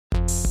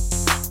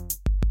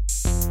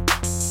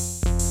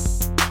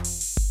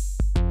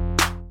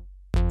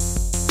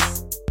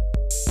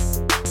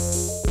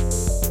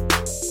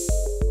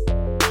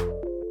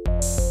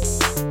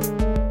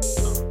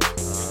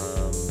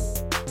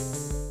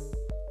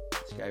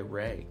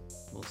Ray.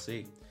 We'll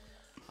see.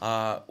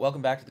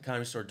 Welcome back to the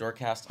Comedy Store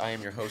Doorcast. I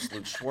am your host,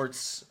 Luke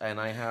Schwartz, and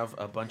I have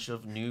a bunch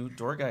of new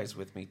door guys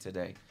with me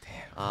today.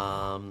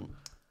 Damn.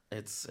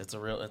 It's a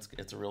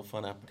real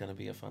fun going to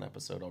be a fun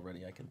episode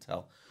already, I can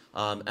tell.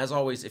 As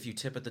always, if you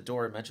tip at the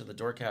door and mention the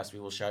Doorcast, we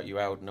will shout you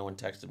out. No one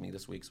texted me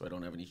this week, so I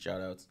don't have any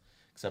shout outs,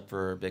 except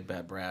for Big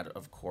Bad Brad,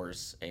 of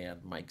course,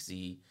 and Mike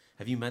Z.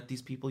 Have you met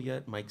these people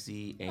yet? Mike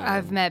Z and...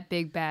 I've met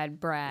Big Bad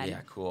Brad.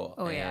 Yeah, cool.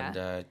 Oh,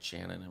 and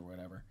Shannon or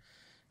whatever.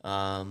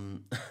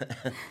 And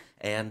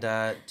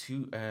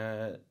to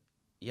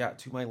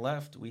my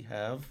left, we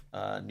have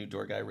new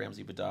door guy,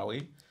 Ramsey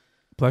Badawi.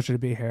 Pleasure to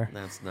be here.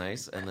 That's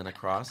nice. And then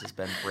across is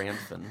Ben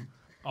Brandfin.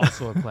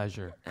 Also a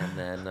pleasure. And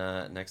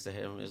then next to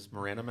him is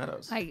Miranda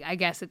Meadows. I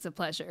guess it's a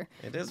pleasure.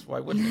 It is. Why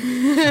wouldn't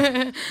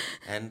it be?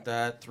 And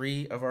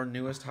three of our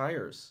newest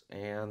hires.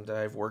 And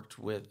I've worked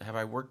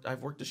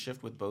a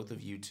shift with both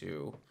of you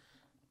two.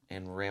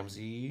 And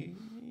Ramsey?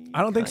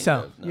 I don't think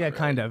so. Yeah, really.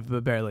 Kind of,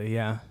 but barely,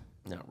 yeah.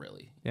 Not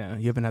really. Yeah,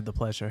 you haven't had the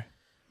pleasure.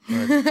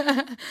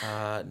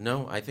 But,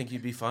 no, I think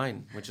you'd be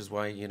fine, which is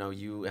why,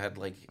 you had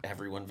like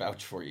everyone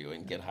vouch for you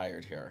and get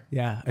hired here.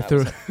 Yeah.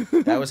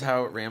 That was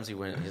how Ramsey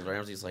went.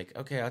 Ramsey's like,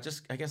 okay, I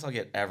guess I'll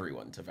get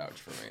everyone to vouch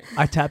for me.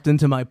 I tapped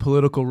into my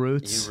political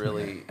roots. You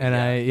really... And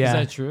Is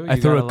that true? I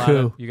threw a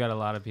coup. You got a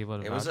lot of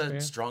people to vouch for you? It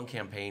was a strong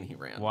campaign he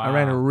ran. Wow. I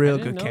ran a real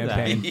good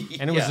campaign.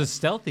 And it was a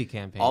stealthy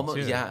campaign, Almost,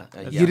 too. Yeah.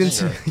 You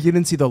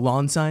didn't see the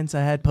lawn signs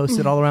I had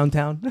posted all around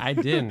town? I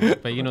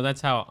didn't, but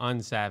that's how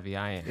unsavvy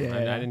I am. Yeah.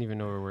 I didn't even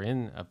know we were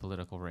in a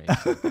political race.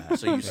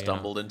 So you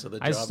stumbled into the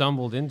job? I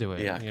stumbled into it.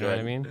 Yeah, you know what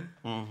I mean?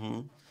 Mm-hmm.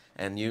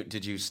 And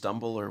did you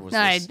stumble or was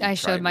No, this I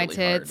showed my really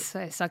tits.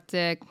 I sucked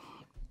dick.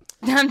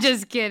 I'm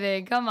just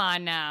kidding. Come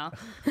on now.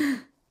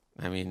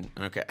 I mean,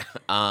 okay.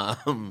 I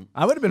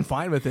would have been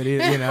fine with it, if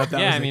that was the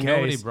case.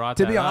 Nobody brought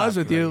to that be honest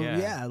up, with you,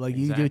 exactly.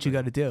 you do what you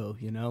got to do,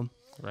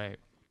 Right.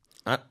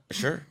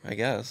 Sure, I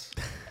guess.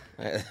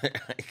 I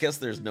guess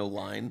there's no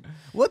line.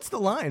 What's the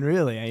line,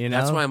 really?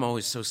 That's why I'm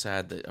always so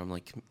sad that I'm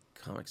like,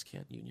 comics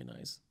can't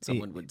unionize.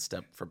 Someone would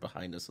step from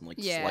behind us and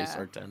slice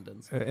our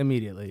tendons.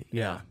 Immediately,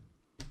 yeah.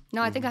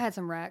 No, I think I had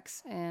some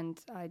wrecks, and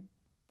I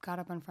got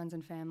up on Friends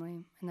and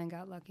Family, and then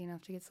got lucky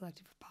enough to get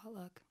selected for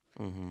potluck.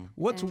 Mm-hmm.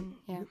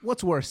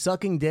 What's worse,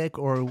 sucking dick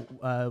or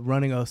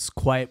running a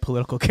quiet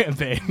political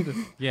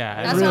campaign?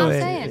 Yeah, that's really, what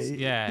I'm saying.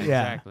 Yeah,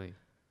 exactly.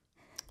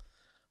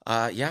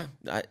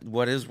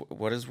 What is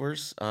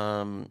worse?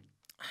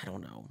 I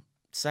don't know.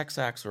 Sex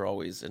acts are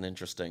always an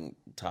interesting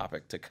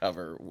topic to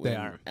cover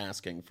when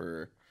asking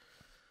for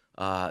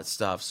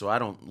stuff. So I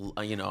don't,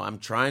 I'm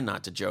trying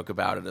not to joke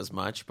about it as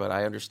much, but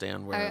I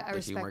understand where the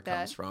humor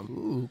comes from.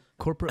 Ooh,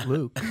 corporate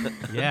Luke.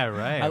 Yeah,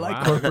 right. I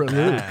like corporate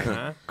Luke.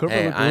 Huh?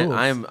 Corporate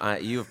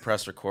Luke you have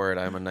press record.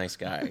 I'm a nice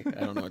guy. I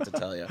don't know what to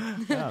tell you.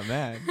 Oh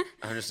man,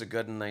 I'm just a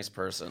good and nice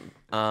person.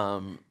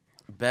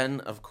 Ben,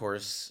 of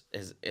course,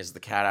 is the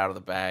cat out of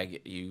the bag.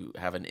 You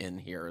have an in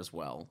here as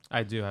well.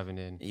 I do have an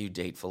in. You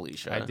date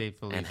Felicia. I date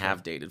Felicia. And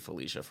have dated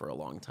Felicia for a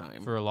long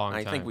time.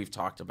 I think we've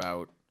talked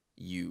about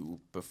you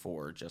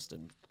before, just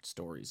in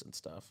stories and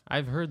stuff.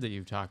 I've heard that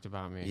you've talked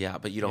about me. Yeah,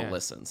 but you don't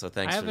listen, so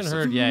thanks. I haven't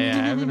heard. I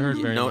haven't heard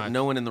very much.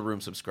 No one in the room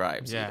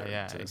subscribes.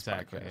 Yeah, to this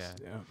exactly.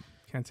 podcast. Yeah,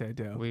 can't say I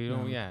do. We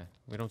don't. Yeah,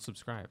 we don't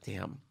subscribe.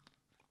 Damn.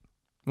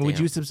 Would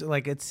you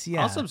subscribe? It's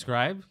I'll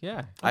subscribe.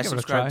 Yeah, I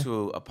subscribe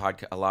to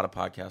a lot of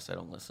podcasts I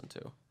don't listen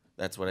to.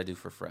 That's what I do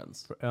for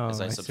friends. I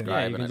subscribe you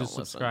and can I don't just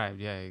subscribe.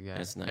 Yeah,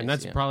 it's nice, and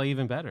that's probably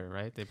even better,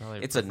 right? They probably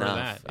it's prefer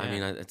enough. That. Yeah. I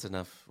mean, it's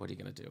enough. What are you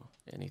gonna do?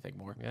 Anything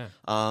more? Yeah.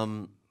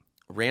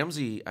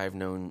 Ramsey, I've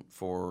known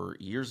for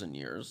years and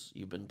years.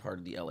 You've been part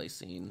of the LA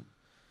scene.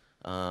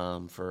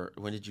 For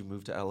when did you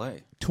move to LA?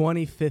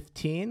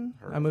 2015.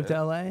 I moved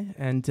to LA,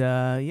 and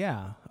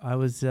I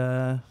was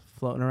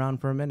floating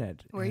around for a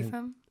minute. Where are you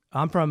from?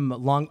 I'm from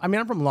Long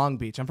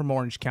Beach. I'm from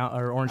Orange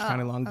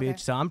County, Long Beach.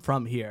 So I'm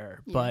from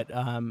here.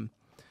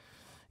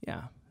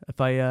 Yeah.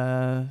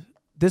 But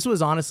this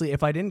was honestly,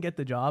 if I didn't get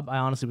the job, I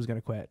honestly was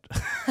gonna quit.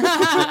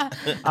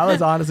 I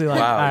was honestly like,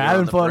 wow, I've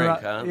been floating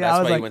around. Huh? Yeah,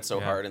 that's why you went so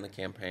hard in the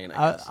campaign.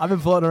 I guess. I've been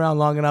floating around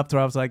long enough to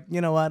where I was like, you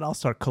know what? I'll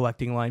start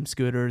collecting Lime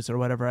scooters or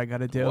whatever I got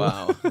to do.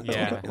 Wow,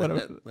 yeah,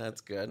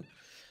 that's good.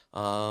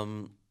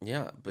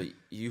 But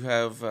you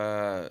have.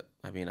 I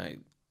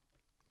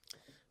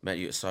met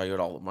you, saw you at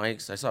all the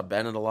mics. I saw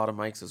Ben at a lot of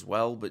mics as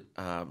well, but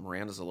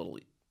Miranda's a little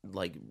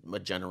like a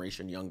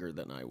generation younger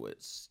than I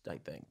was, I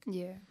think.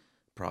 Yeah.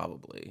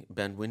 Probably.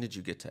 Ben, when did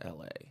you get to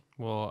LA?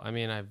 Well, I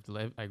mean, I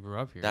grew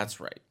up here. That's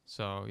right.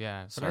 So,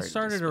 yeah. But Sorry I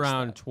started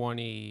around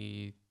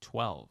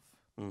 2012.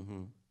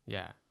 Mm-hmm.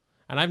 Yeah.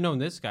 And I've known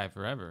this guy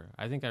forever.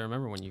 I think I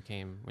remember when you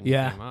came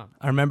up.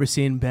 I remember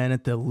seeing Ben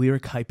at the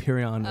Lyric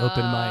Hyperion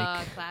open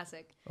mic.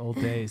 Classic. Old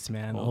days,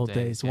 man. Old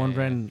days.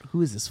 Wondering,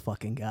 who is this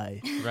fucking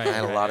guy? Right. I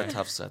had a lot of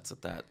tough sets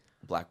at that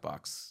Black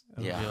Box.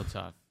 Yeah. Real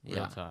tough.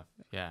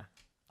 Yeah.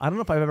 I don't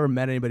know if I've ever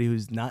met anybody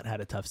who's not had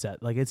a tough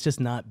set. Like, it's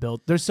just not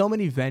built. There's so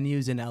many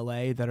venues in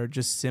LA that are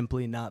just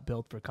simply not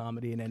built for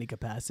comedy in any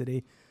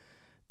capacity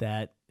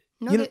that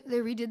No, they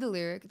redid the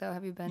lyric though.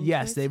 Have you been?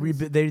 Yes, to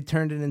it they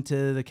turned it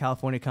into the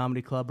California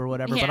Comedy Club or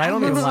whatever. Yeah. But I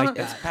don't even like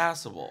that. It's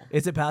passable.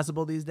 Is it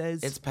passable these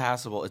days? It's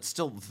passable. It's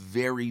still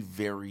very,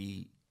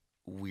 very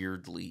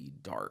weirdly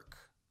dark.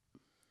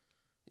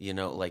 You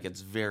know, like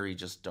it's very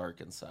just dark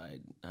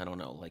inside. I don't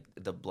know, like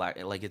the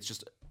black, like it's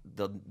just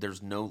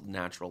there's no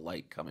natural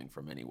light coming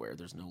from anywhere.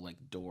 There's no like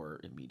door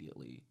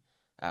immediately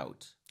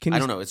out. I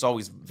don't know. It's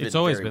always been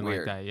very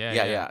weird. Like that.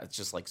 Yeah. It's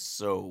just like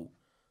so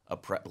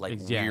weirdly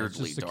it's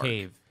just dark. a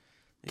cave.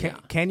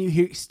 Can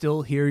you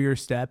still hear your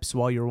steps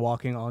while you're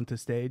walking onto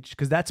stage?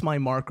 Because that's my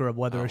marker of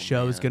whether a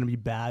show is going to be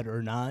bad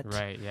or not.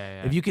 Right,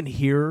 yeah. If you can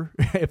hear,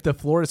 if the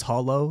floor is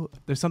hollow,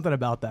 there's something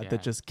about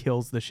that just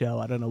kills the show.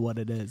 I don't know what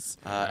it is.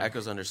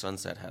 Echoes Under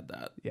Sunset had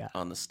that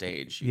on the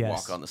stage. You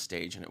walk on the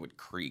stage and it would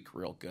creak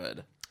real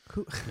good.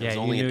 It was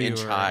only an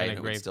inch high and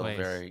it was still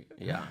very,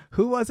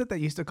 Who was it that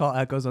used to call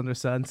Echoes Under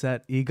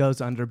Sunset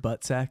egos under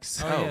butt sex?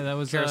 Oh, yeah, that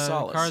was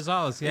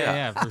Carasalis.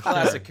 Yeah, for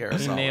classic sure. Carasalis.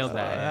 He nailed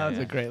that. That was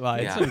a great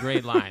line. Some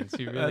great lines.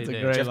 He really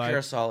did. Jeff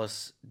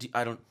Carasalis,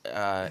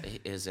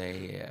 is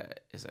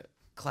a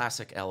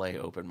classic LA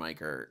open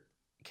micer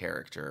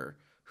character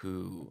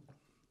who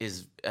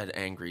is an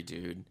angry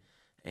dude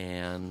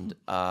and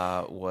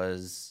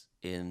was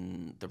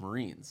in the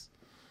Marines.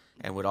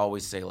 And would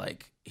always say,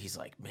 like, he's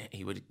like, man,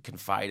 he would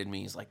confide in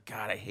me. He's like,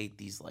 God, I hate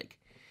these, like,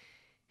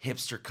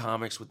 hipster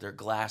comics with their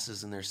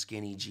glasses and their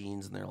skinny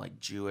jeans and they're, like,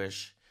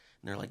 Jewish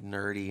and they're, like,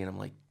 nerdy. And I'm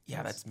like,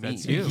 yeah, that's me.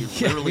 That's you.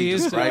 You're literally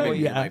describing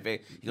me in my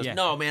face. He goes, Yeah.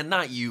 no, man,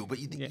 not you. But,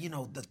 you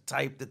know, the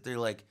type that they're,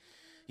 like,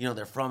 you know,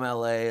 they're from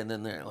L.A. and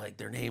then they're, like,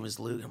 their name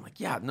is Luke. I'm like,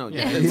 it's definitely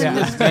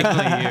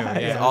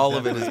you. Yeah, all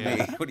of it is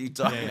me. What are you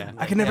talking about?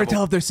 I can never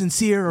tell if they're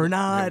sincere or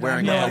not.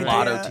 Wearing a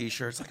lotto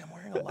T-shirt. It's like, I'm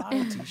wearing a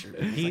lotto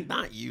T-shirt. Like,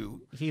 not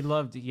you. He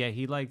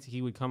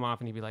would come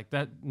off and he'd be like,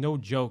 that, no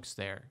jokes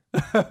there.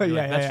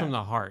 That's from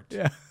the heart.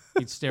 Yeah.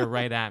 He'd stare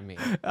right at me.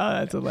 Oh,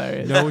 that's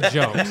hilarious. No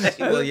jokes.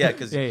 Well, yeah,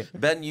 because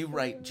Ben, you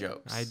write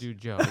jokes. I do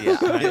jokes.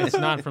 It's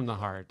not from the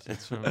heart.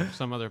 It's from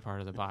some other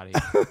part of the body.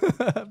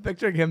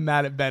 Picturing him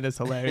mad at Ben is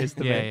hilarious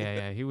to me.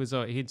 Yeah. He was.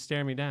 He'd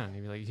stare me down.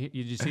 He'd be like, "Did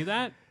you see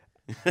that?"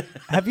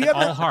 Have you ever?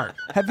 All heart.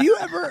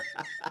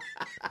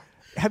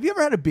 Have you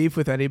ever had a beef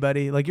with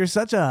anybody? Like you're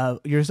such an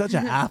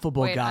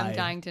affable Wait, guy. I'm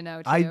dying to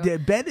know too.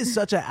 Ben is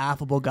such an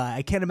affable guy.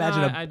 I can't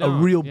imagine a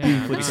real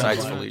beef with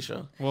Besides someone.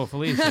 Felicia. Well,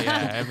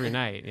 Felicia, every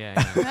night,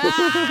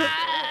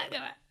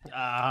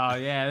 Oh,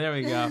 yeah, there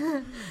we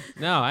go.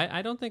 No,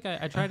 I don't think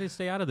I try to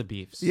stay out of the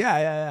beefs.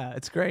 Yeah.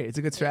 It's great. It's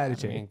a good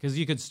strategy. Because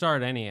you could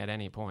start at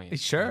any point.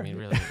 Sure. I mean,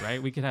 really,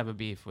 right? We could have a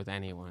beef with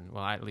anyone.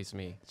 Well, at least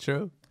me.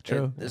 True.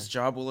 This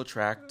job will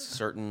attract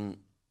certain.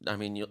 I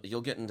mean,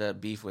 you'll get into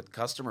beef with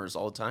customers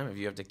all the time. Have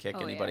you had to kick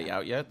anybody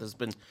out yet? This has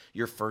been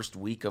your first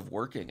week of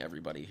working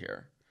everybody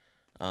here.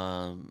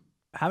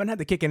 Haven't had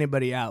to kick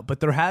anybody out, but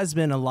there has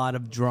been a lot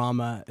of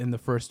drama in the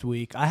first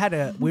week.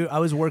 I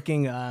was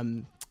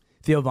working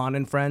Theo Von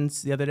and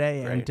Friends the other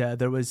day, and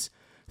there was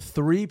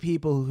 3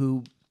 people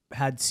who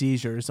had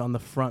seizures on the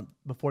front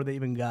before they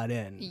even got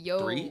in. Yo,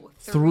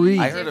 3.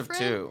 I heard of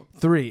 2.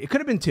 3. It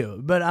could have been 2,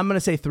 but I'm gonna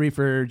say 3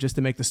 for just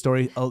to make the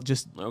story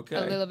just a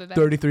little bit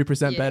better.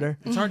 33% better.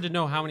 It's hard to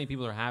know how many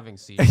people are having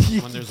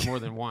seizures when there's more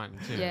than one,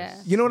 too. Yeah.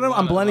 You know what?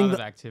 I'm blending a lot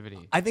of activity.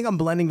 I think I'm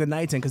blending the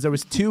nights in because there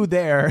was 2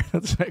 there.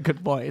 That's a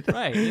good point.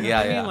 Right. You know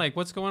what I mean? Like,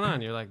 what's going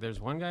on? You're like,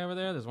 there's one guy over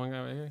there. There's one guy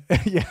over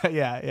here.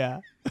 Yeah.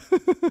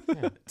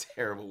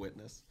 Terrible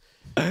witness.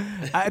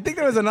 I think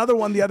there was another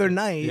one the other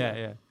night.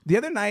 Yeah. The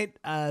other night,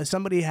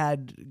 somebody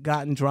had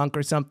gotten drunk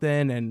or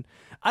something, and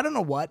I don't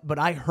know what, but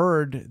I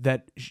heard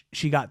that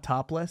she got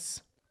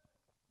topless.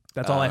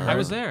 That's all I heard. I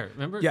was there.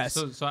 Remember? Yes.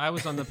 So I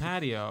was on the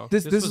patio.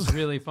 This was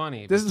really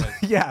funny.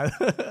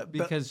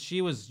 Because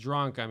she was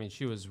drunk. I mean,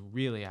 she was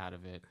really out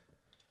of it.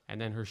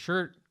 And then her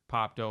shirt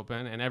popped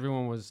open, and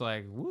everyone was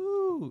like,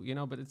 "Woo!" You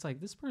know. But it's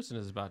like this person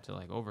is about to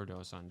like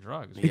overdose on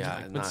drugs.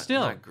 Yeah, but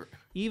still,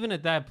 even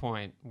at that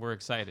point, we're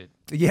excited.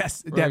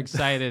 Yes, we're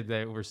excited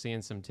that we're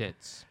seeing some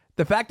tits.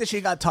 The fact that she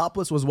got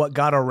topless was what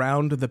got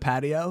around the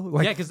patio,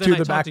 like because then to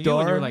the back to door. You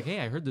and you were like, "Hey,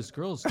 I heard this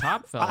girl's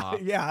top fell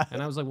off." Yeah,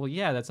 and I was like, "Well,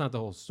 yeah, that's not the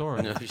whole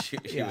story." No, she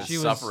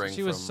was suffering.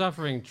 She was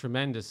suffering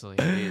tremendously.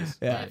 Did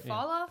it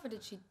fall off, or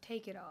did she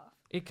take it off?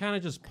 It kind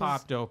of just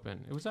popped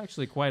open. It was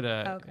actually quite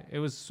a. Okay. It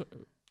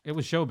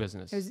was show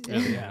business.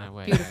 Really, in that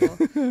way.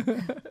 Beautiful.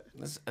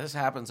 This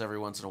happens every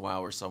once in a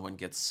while where someone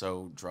gets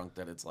so drunk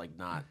that it's like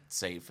not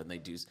safe, and they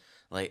do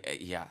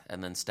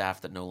and then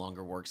staff that no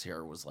longer works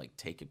here was like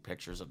taking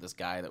pictures of this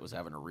guy that was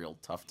having a real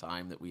tough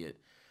time that we had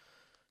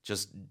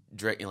just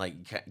like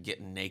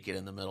getting naked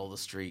in the middle of the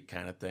street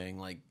kind of thing,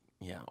 like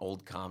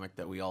old comic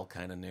that we all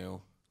kind of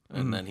knew,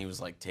 and then he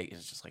was like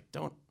it's just like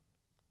don't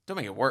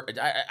make it work.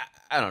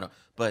 I don't know,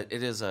 but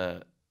it is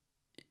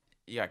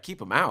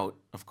keep him out,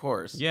 of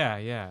course.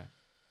 Yeah.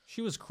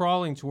 She was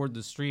crawling toward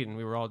the street, and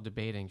we were all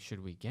debating,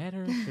 should we get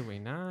her? Should we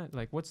not?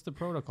 Like, what's the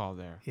protocol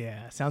there?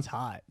 Yeah, sounds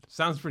hot.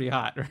 Sounds pretty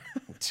hot.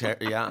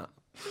 Yeah.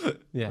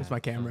 Where's my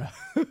camera?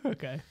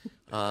 Okay.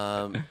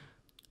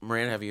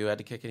 Miranda, have you had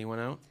to kick anyone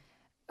out?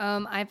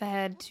 I've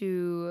had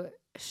to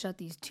shut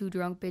these 2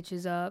 drunk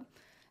bitches up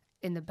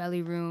in the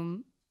belly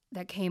room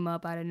that came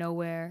up out of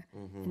nowhere.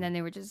 And then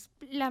they were just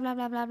blah, blah,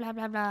 blah, blah, blah,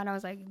 blah, blah. And I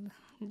was like,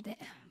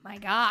 my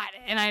God.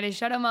 And I had to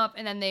shut them up.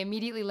 And then they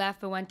immediately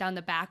left but went down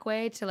the back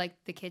way to like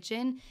the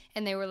kitchen.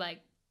 And they were like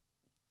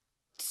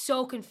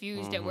so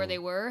confused at where they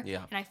were.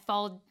 Yeah. And I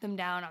followed them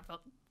down. I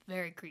felt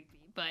very creepy.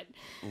 But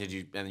and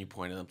you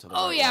pointed them to the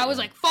oh right yeah, way. I was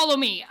like, follow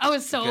me. I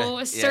was so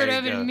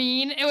assertive and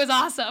mean. It was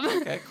awesome.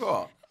 Okay,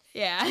 cool.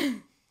 Yeah. It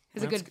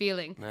was a good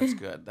feeling. That's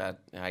good.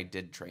 That I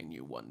did train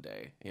you one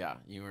day. Yeah,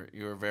 you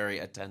were very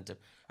attentive.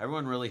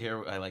 Everyone really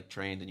here I like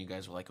trained, and you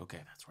guys were like, okay,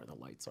 that's where the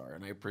lights are,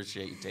 and I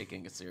appreciate you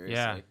taking it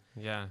seriously.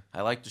 Yeah.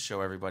 I like to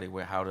show everybody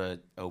how to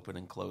open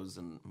and close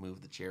and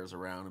move the chairs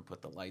around and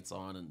put the lights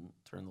on and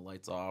turn the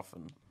lights off.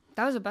 And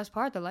that was the best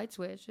part. The light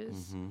switch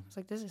is. It's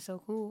like, this is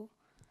so cool.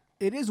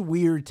 It is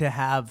weird to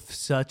have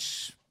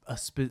such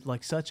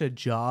a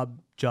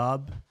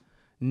job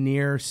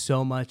near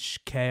so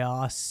much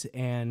chaos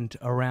and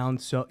around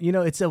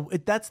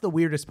that's the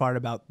weirdest part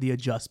about the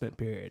adjustment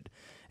period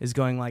is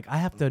going like I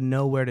have to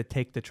know where to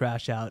take the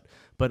trash out,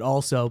 but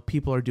also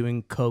people are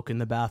doing coke in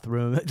the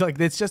bathroom. Like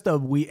it's just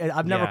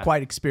I've never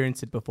quite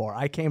experienced it before.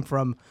 I came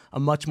from a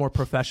much more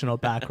professional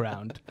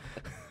background.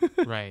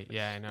 Right.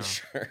 Yeah, I know.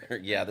 Sure.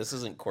 Yeah, this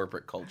isn't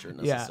corporate culture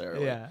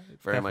necessarily. Yeah,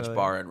 very definitely. much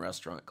bar and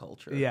restaurant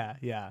culture.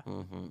 Yeah.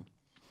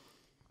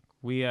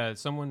 We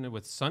someone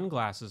with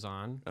sunglasses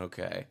on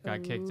Okay.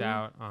 got kicked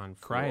out on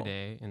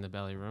Friday in the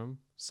belly room.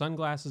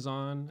 Sunglasses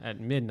on at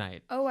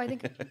midnight. Oh, I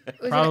think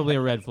Probably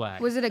a red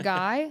flag. Was it a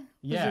guy?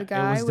 Yeah, was it a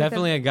guy was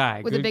definitely a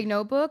guy with a big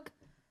notebook.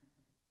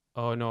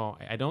 Oh no,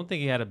 I don't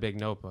think he had a big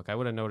notebook. I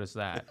would have noticed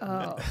that.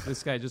 Oh.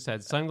 This guy just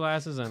had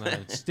sunglasses and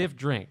a stiff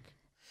drink.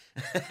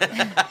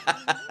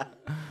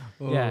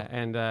 Yeah,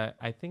 and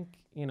I think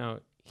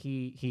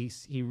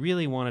he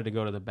really wanted to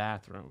go to the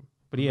bathroom,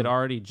 but he had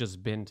already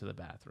just been to the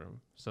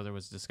bathroom. So there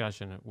was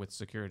discussion with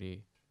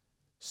security.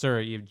 Sir,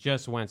 you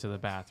just went to the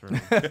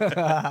bathroom.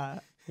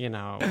 You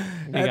gotta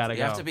go.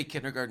 You have to be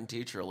kindergarten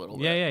teacher a little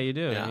bit. Yeah, you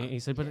do. Yeah. And he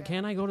said, but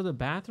can't I go to the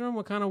bathroom?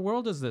 What kind of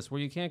world is this where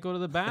you can't go to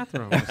the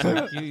bathroom? It's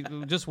like,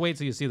 you just wait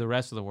till you see the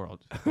rest of the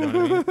world. You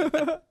know what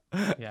I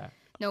mean? Yeah.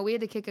 No, we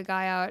had to kick a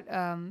guy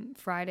out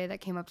Friday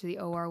that came up to the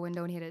OR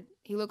window, and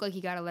he looked like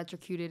he got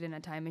electrocuted in a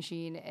time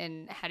machine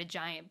and had a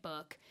giant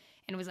book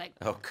and was like,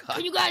 oh God,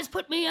 can you guys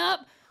put me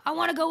up? I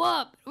want to go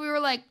up. We were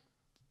like,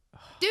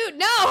 dude,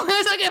 no.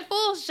 There's like a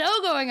full show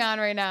going on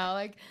right now.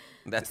 Like,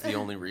 that's the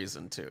only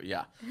reason too.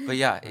 Yeah, but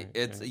yeah,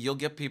 you'll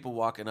get people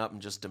walking up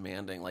and just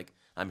demanding like,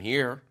 I'm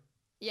here.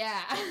 Yeah.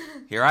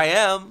 Here I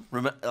am.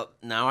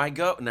 Now I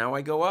go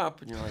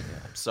up, and you're like,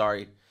 I'm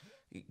sorry.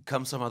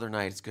 Come some other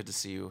night. It's good to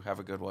see you. Have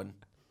a good one.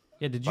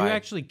 Yeah, did you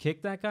actually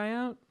kick that guy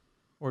out?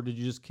 Or did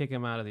you just kick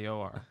him out of the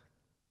OR?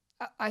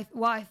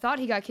 I thought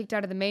he got kicked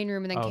out of the main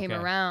room and then came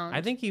around.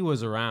 I think he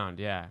was around,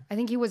 yeah. I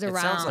think he was around. It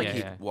sounds like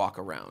he'd walk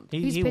around.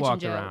 He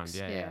walked around,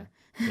 jokes.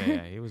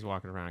 yeah. He was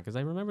walking around because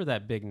I remember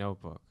that big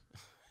notebook.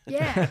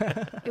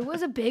 Yeah, it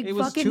was a big it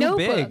was fucking too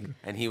notebook. Big.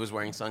 And he was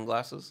wearing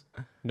sunglasses?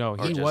 No,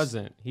 he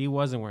wasn't. He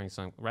wasn't wearing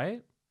sunglasses,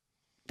 right?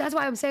 That's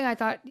why I'm saying I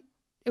thought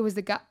it was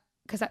the guy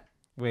because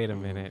Wait a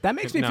minute. That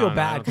makes me feel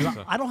bad because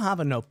I don't have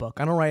a notebook.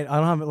 I don't write. I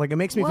don't have like. It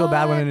makes me feel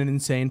bad when an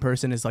insane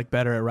person is like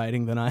better at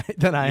writing than I am.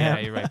 Yeah,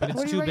 you're right. But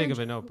it's too big of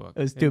a notebook.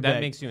 It's too big.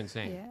 That makes you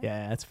insane.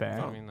 Yeah, that's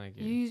fair. I mean, like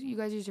you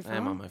guys use your phone.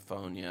 I'm on my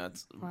phone. Yeah,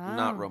 it's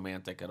not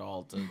romantic at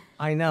all to.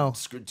 I know.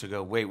 To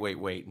go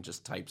wait and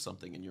just type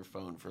something in your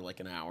phone for like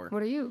an hour.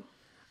 What are you?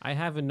 I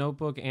have a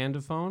notebook and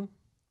a phone.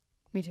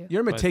 Me too.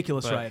 You're a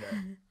meticulous writer.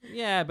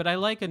 Yeah, but I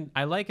like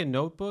a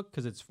notebook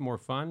because it's more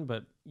fun.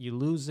 But you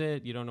lose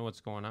it, you don't know what's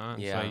going on.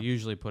 Yeah. So I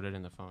usually put it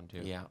in the phone too.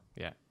 Yeah,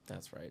 yeah,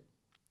 that's right.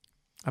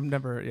 I've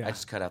never. Yeah, I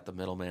just cut out the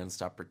middleman.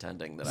 Stop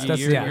pretending that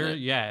that's smarter.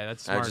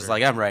 I'm just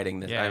like I'm writing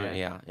this.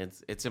 Yeah.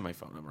 It's in my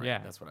phone. I'm writing. Yeah.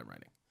 That's what I'm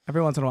writing.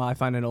 Every once in a while, I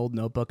find an old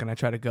notebook and I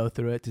try to go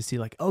through it to see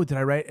like, oh, did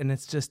I write? And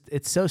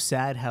it's so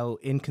sad how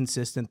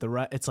inconsistent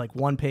it's like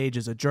one page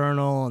is a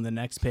journal and the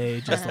next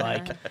page is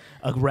like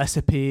a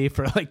recipe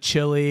for like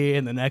chili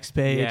and the next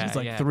page is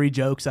like 3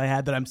 jokes I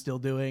had that I'm still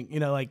doing.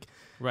 Like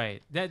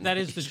right. That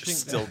is the thing.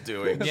 Still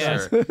doing.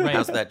 Yes, Sure. right.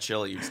 How's that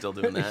chili? You're still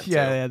doing that?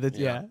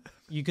 Yeah.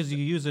 Because you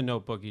use a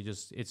notebook,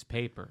 it's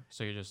paper,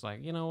 so you're just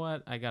like, you know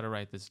what? I got to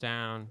write this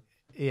down.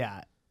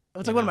 Yeah.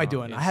 It's like, what am I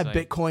doing? I have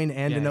like, Bitcoin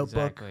and a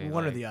notebook,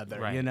 one or the other,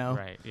 right, you know?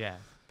 Right, yeah.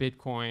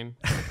 Bitcoin.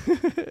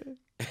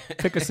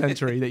 Pick a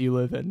century that you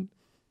live in.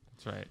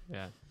 That's right,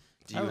 yeah.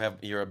 Do you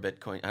you're a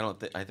Bitcoin?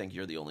 I think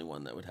you're the only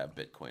one that would have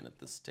Bitcoin at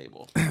this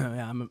table.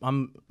 Yeah,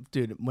 I'm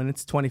dude, when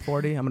it's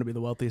 2040, I'm going to be the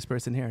wealthiest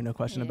person here, no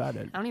question about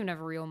it. I don't even have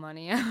real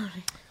money.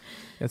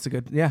 It's a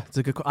good.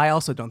 I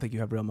also don't think you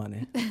have real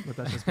money, but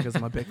that's just because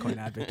I'm a Bitcoin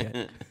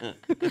advocate.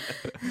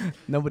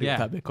 Nobody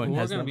without Bitcoin we're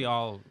has. We're gonna be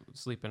all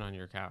sleeping on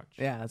your couch.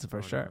 Yeah, that's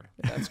for sure.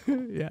 That's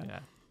cool. Yeah.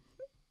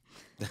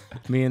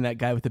 Me and that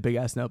guy with the big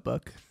ass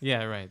notebook.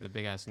 Yeah, right. The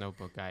big ass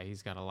notebook guy.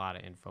 He's got a lot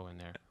of info in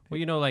there.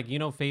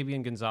 Well,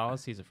 Fabian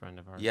Gonzalez. He's a friend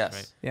of ours. Yes.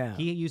 Right? Yeah.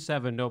 He used to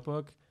have a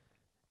notebook.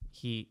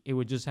 It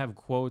would just have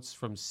quotes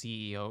from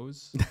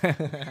CEOs.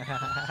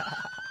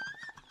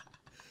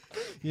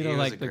 You know, he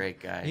like was a great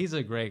guy. He's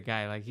a great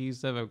guy. Like he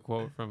used to have a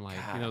quote from like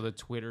the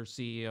Twitter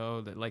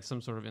CEO that like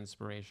some sort of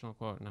inspirational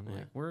quote, and I'm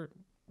like,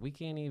 we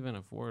can't even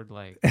afford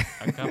like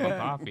a cup of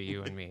coffee,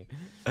 you and me.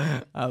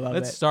 I love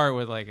Let's it. start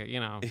with like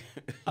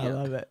I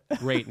love it.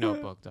 great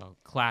notebook though,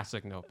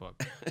 classic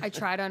notebook. I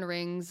tried on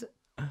rings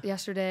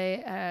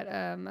yesterday at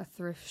a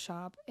thrift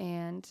shop,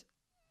 and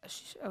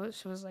I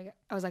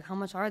was like, how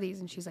much are these?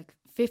 And she's like,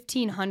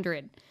 $1,500.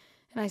 And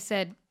I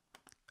said,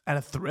 At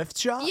a thrift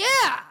shop?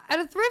 yeah, at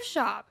a thrift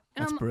shop.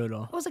 And That's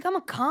brutal. I was like, I'm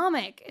a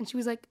comic. And she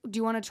was like, do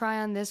you want to try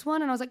on this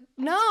one? And I was like,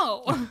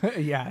 no.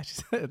 Yeah. She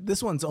said,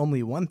 this one's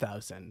only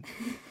 1,000.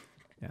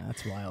 Yeah,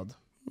 that's wild.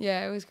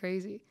 Yeah, it was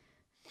crazy.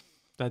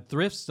 That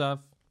thrift stuff,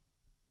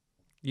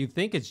 you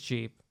think it's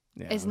cheap.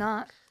 Yeah. It's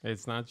not.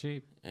 It's not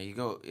cheap.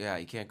 Yeah,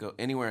 you can't go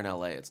anywhere in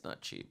LA. It's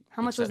not cheap.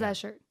 How much was that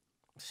shirt?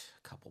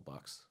 A couple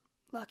bucks.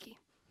 Lucky.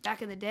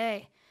 Back in the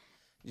day.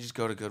 You just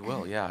go to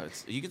Goodwill. Yeah,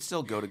 you could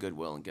still go to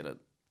Goodwill and get a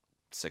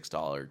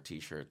 $6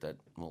 T-shirt that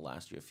will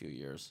last you a few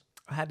years.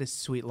 I had this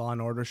sweet Law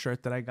and Order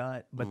shirt that I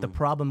got, but the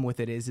problem with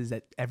it is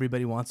that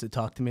everybody wants to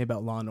talk to me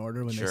about Law and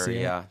Order when they see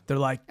it. They're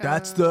like,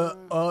 "That's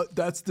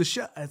the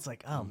show." It's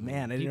like, oh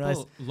man, I didn't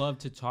realize People love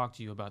to talk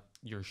to you about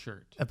your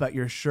shirt. about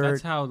your shirt.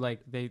 That's how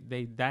like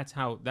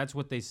that's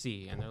what they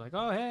see, and they're like,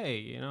 oh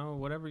hey,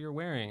 whatever you're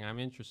wearing, I'm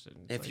interested.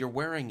 It's If like, you're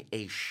wearing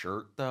a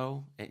shirt,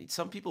 though, and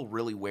some people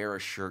really wear a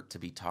shirt to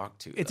be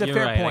talked to. It's a though.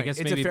 fair right. I point. guess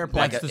It's a maybe fair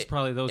that's point. just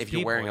probably those if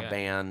people. you're wearing yeah. a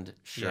band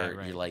shirt,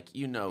 right. you're like,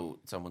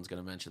 someone's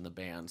going to mention the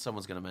band.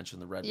 Someone's going to mention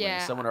the Red Yeah.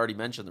 Wings. Someone already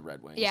mentioned the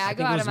Red Wings. Yeah, I I go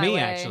think out it was of my me way.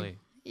 actually.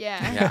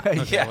 Yeah.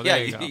 Yeah, Okay, well,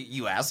 there you go.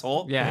 you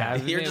asshole. Yeah,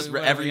 you're just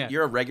well, yeah.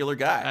 you're a regular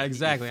guy.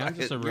 Exactly. You I'm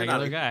just a fucking-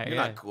 regular guy. You're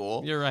yeah. not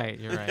cool. You're right.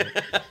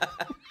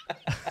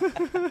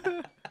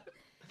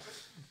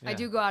 I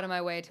do go out of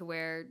my way to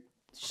wear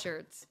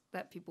shirts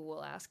that people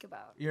will ask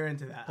about. You're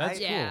into that. That's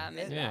cool. Yeah, I'm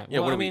into Yeah. Yeah,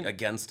 Well, what I are we mean,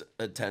 against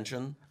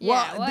attention? Yeah,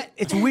 Well, what?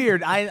 it's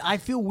weird. I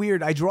feel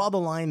weird. I draw the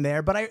line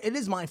there, but it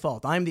is my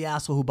fault. I'm the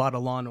asshole who bought a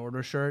Law and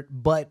Order shirt,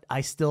 but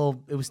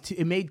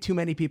it made too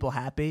many people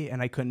happy,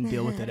 and I couldn't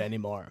deal with it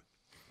anymore.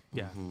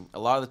 yeah. A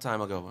lot of the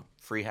time I'll go,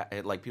 free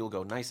hat. Like people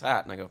go, nice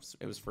hat. And I go,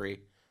 it was free.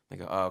 They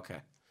go, oh, okay.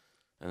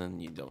 And then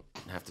you don't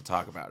have to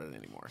talk about it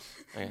anymore.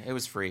 It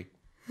was free.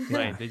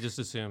 Right. They just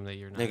assume that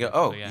you're not. They go,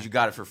 oh, so, yeah. you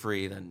got it for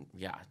free. Then,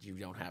 yeah, you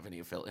don't have any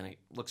affiliate. And it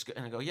looks good.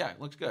 And I go, yeah, it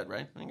looks good,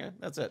 right? Okay,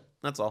 that's it.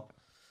 That's all.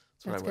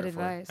 That's That's what I good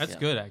wear it advice. That's Yeah.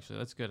 good actually.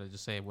 That's good. I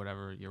just say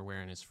whatever you're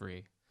wearing is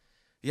free. for.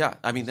 Yeah,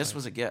 I mean, this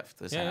was a gift,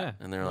 this Yeah, hat.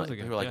 yeah, And it was a they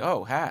gift, were like, yeah.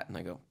 oh, hat. And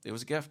I go, it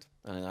was a gift.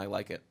 And I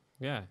like it.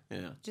 Yeah.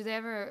 Yeah. Do they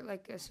ever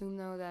assume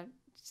though that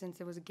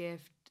since it was a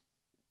gift,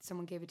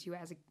 someone gave it to you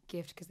as a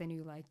gift because they knew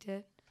you liked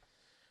it?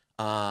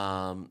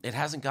 It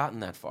hasn't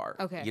gotten that far.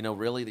 Okay.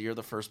 Really, you're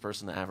the first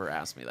person to ever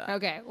ask me that.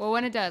 Okay. Well,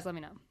 when it does, let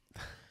me know.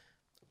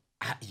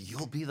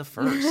 You'll be the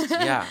first.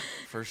 Yeah,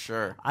 for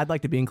sure. I'd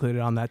like to be included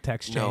on that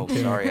text chain No,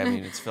 too. sorry. I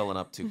mean, it's filling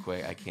up too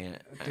quick. I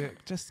can't. Dude,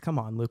 just come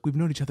on, Luke. We've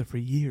known each other for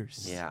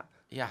years.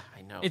 Yeah,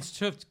 I know. It's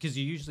tough because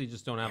you usually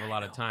just don't have a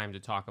lot of time to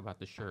talk about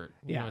the shirt.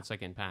 You Yeah. know, it's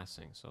like in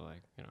passing. So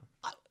like,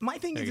 My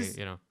thing is,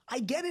 you know. I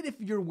get it if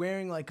you're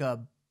wearing like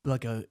a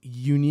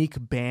unique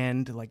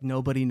band like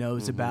nobody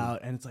knows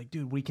about, and it's like,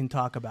 dude, we can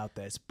talk about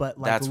this. But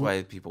like, That's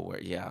why people wear.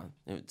 Yeah,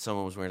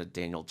 someone was wearing a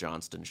Daniel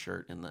Johnston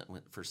shirt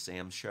for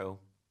Sam's show,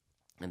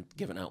 and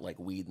giving out like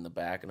weed in the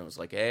back, and I was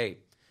like, hey.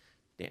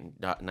 Dan,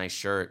 nice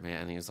shirt,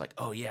 man. And he was like,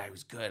 "Oh yeah, he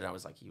was good." And I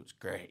was like, "He was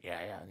great, yeah."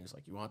 And he was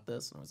like, "You want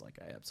this?" And I was like,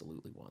 "I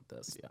absolutely want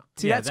this." Yeah,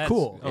 see, Yeah, that's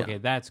cool. Okay,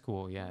 that's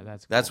cool. Yeah,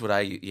 that's cool. that's what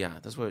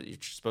That's what you're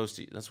supposed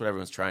to. That's what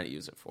everyone's trying to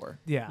use it for.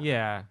 Yeah.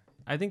 Yeah,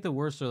 I think the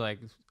worst are like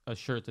a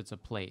shirt that's a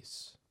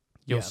place,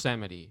 Yeah.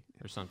 Yosemite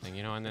or something,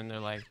 and then they're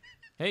like,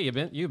 "Hey,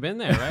 you've been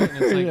there, right?"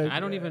 And it's like, Yeah. I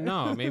don't even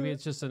know. Maybe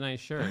it's just a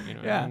nice shirt,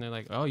 Yeah. And they're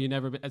like, "Oh, you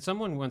never been."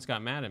 Someone once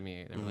got mad at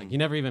me. They were like, "You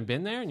never even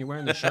been there, and you're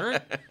wearing the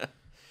shirt?"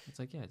 It's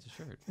like, yeah, it's a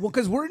shirt. Well,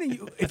 because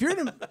if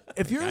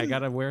you're I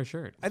gotta wear a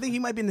shirt. I think he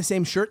might be in the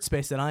same shirt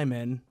space that I'm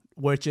in,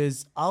 which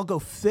is I'll go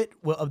fit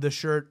of the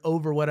shirt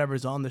over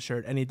whatever's on the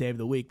shirt any day of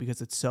the week because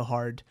it's so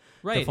hard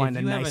to find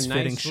if a you nice have a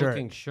fitting nice shirt.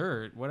 looking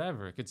shirt,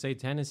 whatever. It could say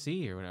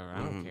Tennessee or whatever. I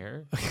don't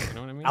care. You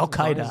know what I mean? Al As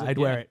long Qaeda, as I'd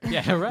wear it.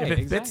 Yeah, right. If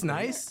it fits exactly.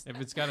 nice.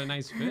 If it's got a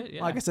nice fit,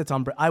 yeah. Well, I guess it's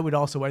I would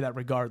also wear that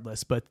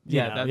regardless, but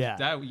yeah, yeah.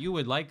 that you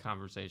would like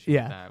conversation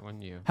Yeah. with that,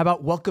 wouldn't you? How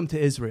about Welcome to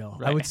Israel?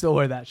 I Right. would still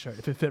wear that shirt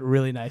if it fit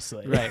really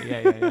nicely. Right, yeah.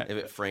 If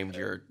it framed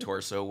your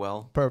torso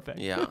well, Perfect.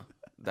 yeah,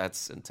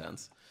 that's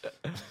intense.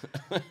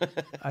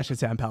 I should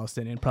say I'm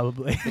Palestinian,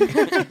 probably.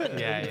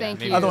 Yeah, Thank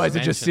maybe you. Otherwise,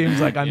 it just mention seems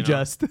that, like I'm you know?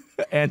 just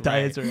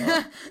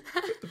anti-Israel.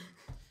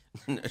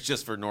 It's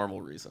just for normal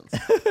reasons.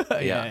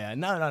 Yeah.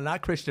 No,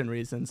 not Christian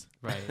reasons.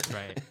 Right.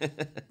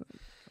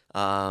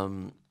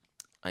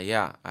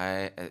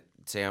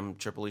 Sam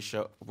Tripoli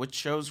show. Which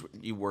shows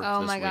you worked Oh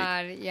this my week?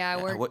 God. Yeah,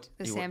 I worked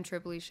the you Sam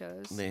Tripoli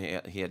shows.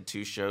 He had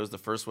 2 shows. The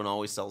first one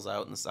always sells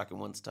out, and the second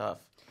one's tough.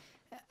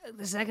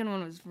 The second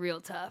one was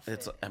real tough.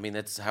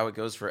 It's how it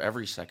goes for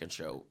every second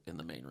show in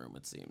the main room.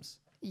 It seems.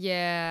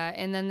 Yeah,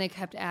 and then they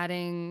kept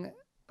adding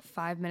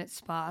 5-minute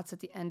spots at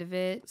the end of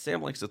it.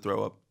 Sam likes to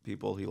throw up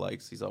people he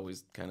likes. He's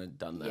always kind of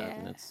done that,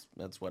 and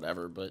that's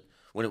whatever. But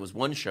when it was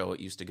one show, it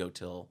used to go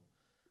till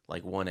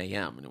like 1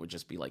 a.m. and it would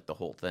just be like the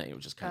whole thing. It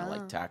would just kind of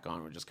like tack on.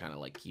 It would just kind of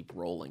like keep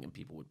rolling, and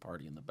people would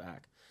party in the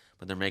back.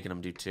 But they're making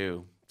them do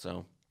 2,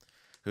 so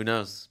who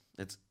knows?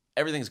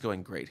 Everything's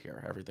going great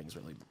here. Everything's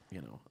really,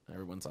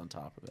 everyone's on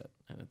top of it,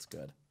 and it's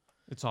good.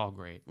 It's all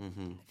great. It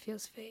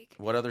feels fake.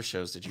 What other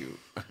shows did you?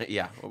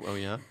 Yeah. Oh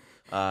yeah.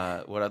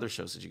 What other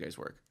shows did you guys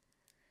work?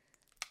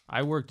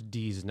 I worked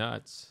D's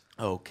Nuts.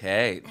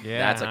 Okay. Yeah,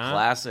 that's a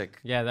classic.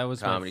 Yeah, that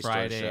was Comedy my Store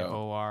Friday show.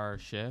 OR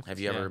shift. Have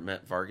you ever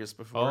met Vargas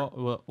before?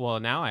 Oh, well,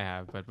 now I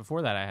have, but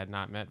before that I had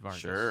not met Vargas.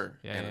 Sure.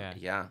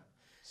 Yeah.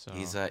 So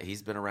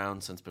He's been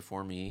around since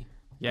before me.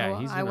 yeah,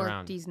 he's been I around.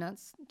 worked D's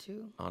Nuts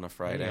too. On a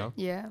Friday.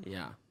 Yeah.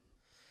 Yeah.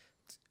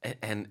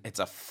 And it's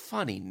a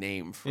funny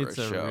name for It's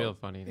a show. a real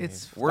funny name.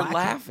 We're wacky.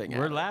 laughing at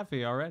We're it.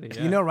 laughing already.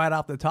 Yeah. You know, right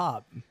off the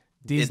top,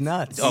 D's It's-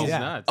 nuts. Oh, D's yeah.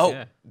 Nuts. Oh,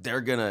 yeah.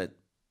 they're gonna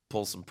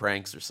pull some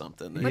pranks or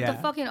something. But Yeah.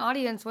 the fucking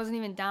audience wasn't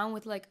even down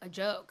with like a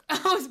joke. I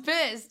was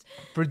pissed.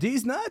 For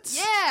D's nuts.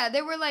 Yeah,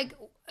 they were like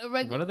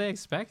What are they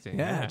expecting?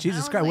 Yeah, I Jesus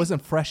was Christ, like-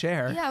 wasn't fresh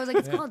air. yeah, I was like,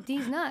 it's called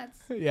D's Nuts.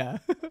 Yeah.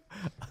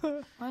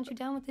 Why aren't you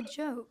down with the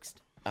jokes?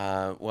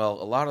 Well,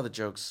 a lot of the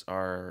jokes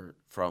are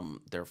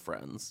from their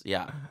friends.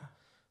 Yeah.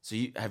 So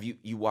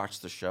you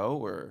watched the show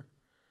or?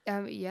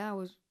 Yeah, I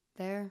was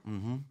there.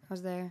 Mm-hmm. I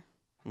was there.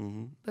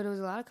 Mm-hmm. But it was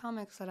a lot of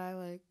comics that I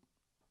like.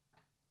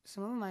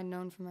 Some of them I'd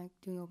known from like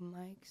doing open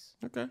mics.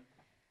 Okay.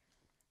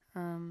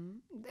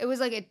 It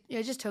was like it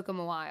just took him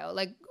a while.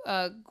 Like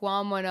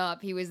Guam went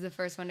up. He was the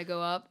first one to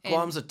go up. And,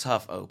 Guam's a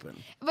tough open.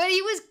 but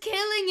he was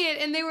killing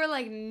it, and they were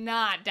like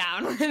not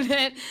down with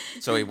it.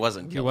 So he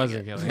wasn't He killing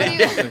wasn't it.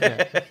 killing But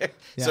it.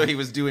 he- So he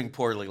was doing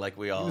poorly like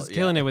we all. He was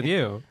killing it with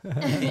you.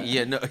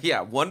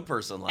 Yeah, one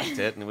person liked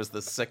it, and it was the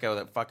sicko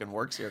that fucking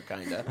works here,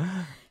 kind of.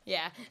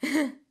 Yeah.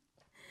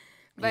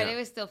 But Yeah. it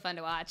was still fun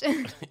to watch.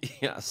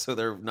 Yeah, so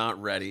they're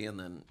not ready, and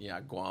then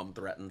Guam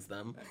threatens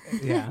them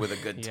Yeah. with a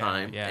good Yeah,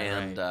 time,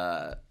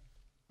 yeah,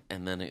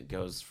 and then it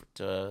goes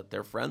to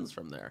their friends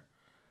from there.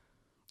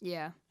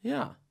 Yeah.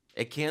 Yeah,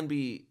 it can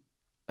be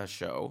a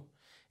show.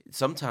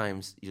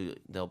 Sometimes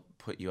they'll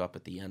put you up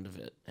at the end of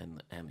it,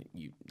 and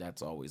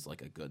that's always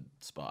like a good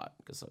spot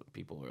because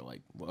people are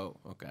like, "Whoa,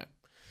 okay."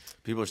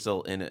 People are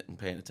still in it and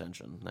paying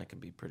attention. That can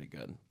be pretty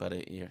good,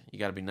 but you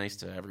got to be nice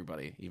to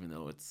everybody, even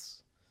though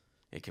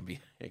it can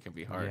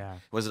be hard. Yeah.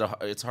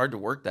 It's hard to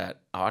work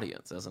that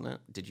audience, isn't it?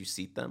 Did you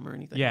seat them or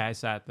anything? Yeah, I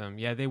sat them.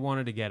 Yeah, they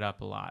wanted to get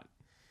up a lot,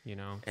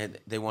 And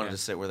they wanted to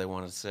sit where they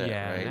wanted to sit,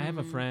 Yeah, right? and I have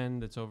a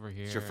friend that's over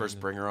here. It's your first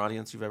and- bringer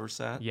audience you've ever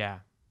sat? Yeah,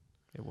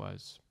 it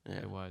was. Yeah.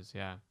 It was,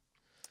 yeah.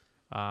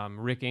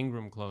 Rick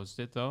Ingram closed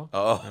it, though.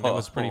 Oh, and it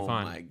was pretty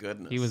fun. my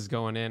goodness. He was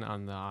going in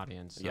on the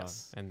audience. So,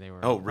 Yes. And they were.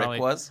 Oh, Rick probably-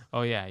 was?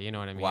 Oh, yeah, you know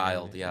what I mean.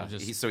 Wild, And it yeah. was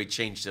just- So he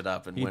changed it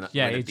up and he, went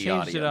yeah, at he the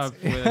changed it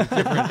audience. up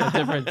with a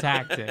different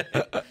tactic.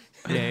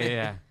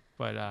 Yeah.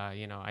 But,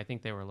 I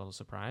think they were a little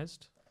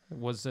surprised. It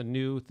was a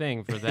new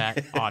thing for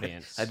that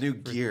audience. A new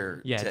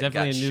gear. Yeah, got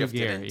definitely a new shifted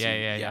gear. into-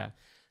 Yeah.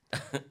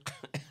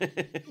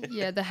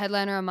 Yeah, the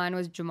headliner of mine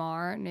was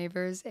Jamar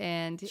Neighbors,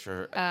 and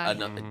Sure. A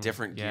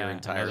different gear yeah,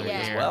 entirely another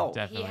as gear, well.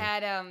 definitely. he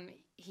had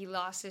he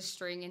lost his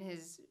string in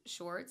his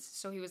shorts,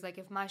 so he was like,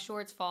 if my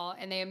shorts fall,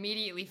 and they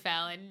immediately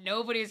fell, and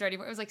nobody was ready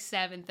for it. It was like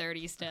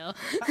 7:30 still.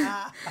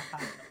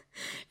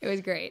 It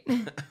was great.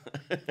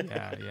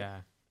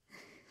 Yeah.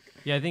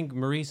 Yeah, I think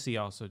Marisi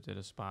also did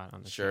a spot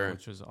on the Sure. show,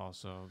 which was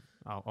also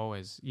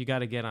you got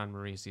to get on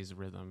Marisi's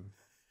rhythm.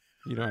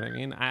 You know what I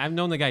mean? I've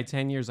known the guy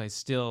 10 years. I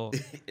still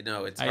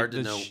No, it's hard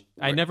to know.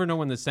 I never know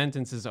when the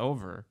sentence is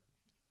over.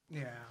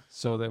 Yeah.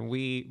 So then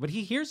but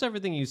he hears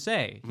everything you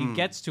say. He Hmm.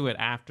 gets to it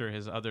after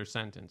his other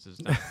sentence is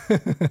done.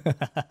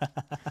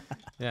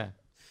 Yeah.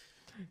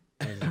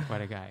 He's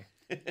quite a guy.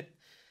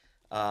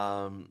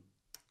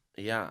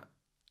 Yeah.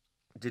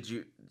 Did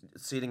you,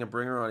 seating a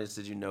bringer audience,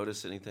 did you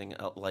notice anything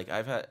else? Like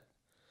I've had,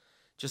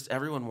 just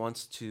everyone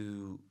wants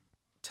to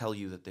tell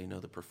you that they know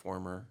the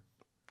performer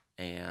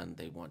and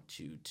they want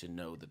you to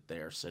know that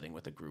they're sitting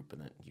with a group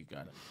and that you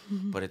got it.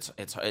 But it's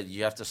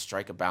you have to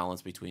strike a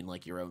balance between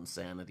like your own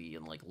sanity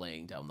and like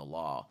laying down the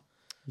law.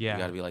 Yeah. You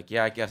got to be like,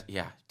 yeah, I guess,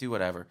 yeah, do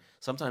whatever.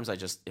 Sometimes I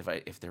just,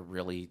 if they're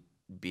really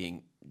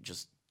being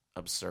just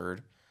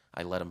absurd,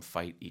 I let them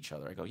fight each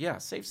other. I go, yeah,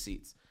 save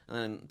seats. And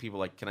then people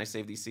are like, can I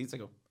save these seats? I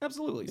go,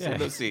 absolutely, save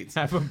those seats.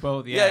 Have them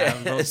both. Yeah, yeah.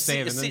 Have them both See-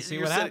 save and then see- see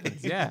you're what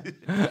sitting-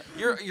 happens.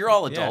 Yeah. You're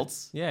all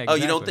adults. Yeah, Oh,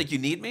 you don't exactly. think you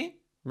need me?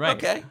 Right.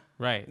 Okay.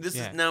 Right. This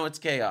yeah. is now it's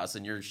chaos,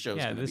 and your show's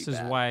Yeah, gonna this be is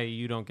bad. why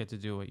you don't get to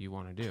do what you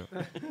want to do.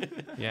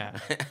 Yeah.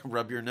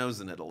 Rub your nose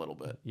in it a little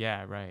bit.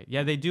 Yeah, right.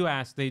 Yeah, they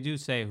do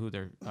say who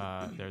they're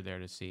there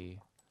to see.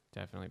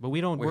 Definitely. But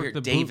we don't We're work here.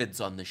 the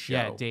David's on the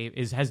show. Yeah,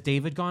 has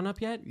David gone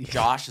up yet?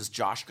 Has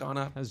Josh gone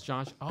up? Has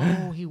Josh?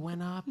 Oh, he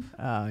went up.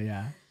 Oh,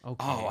 yeah.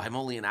 Okay. Oh, I'm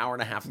only an hour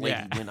and a half late.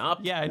 Yeah. He went up.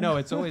 Yeah, I know.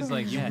 It's always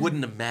like You yeah.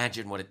 wouldn't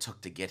imagine what it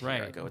took to get here.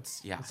 Right. I go,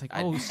 it's like,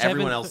 I- oh,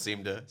 everyone 7th else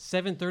seemed to.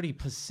 7:30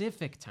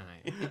 Pacific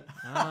time.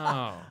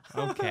 Oh,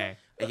 okay.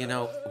 We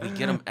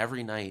get them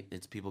every night.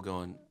 It's people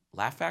going,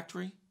 Laugh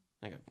Factory?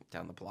 I got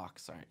down the block.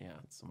 Sorry, yeah,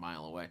 it's a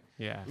mile away.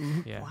 Yeah.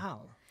 Yeah.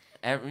 Wow.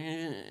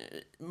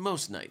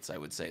 Most nights, I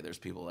would say, there's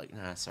people like,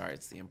 nah, sorry,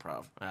 it's the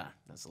Improv.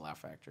 That's the Laugh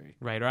Factory.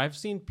 Right. Or I've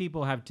seen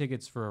people have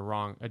tickets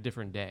for a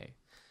different day.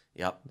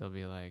 Yep. They'll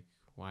be like,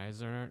 why is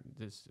there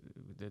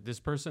this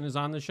person is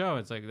on the show?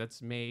 It's like,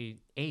 that's May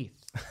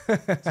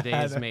 8th.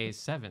 Today is May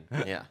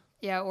 7th. Yeah.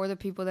 Yeah, or the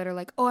people that are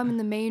like, oh, I'm in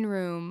the main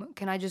room.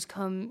 Can I just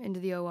come into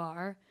the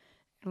OR?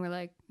 And we're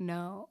like,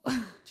 no.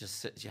 Just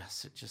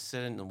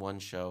sit in the one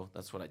show.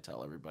 That's what I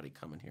tell everybody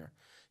coming here.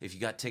 If you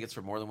got tickets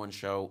for more than one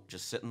show,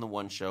 just sit in the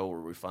one show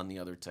or refund the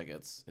other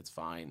tickets. It's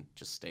fine.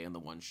 Just stay in the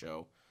one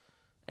show.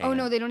 Oh,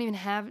 no, they don't even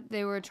have,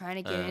 they were trying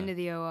to get into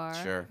the OR.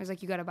 Sure. It was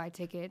like, you got to buy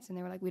tickets. And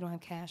they were like, we don't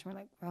have cash. And we're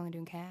like, we're only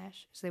doing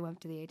cash. So they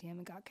went to the ATM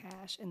and got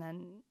cash. And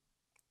then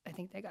I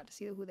think they got to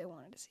see who they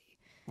wanted to see.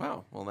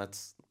 Wow. Well,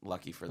 that's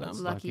lucky for them. That's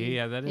Lucky.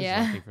 Yeah, that is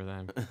Yeah. lucky for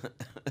them.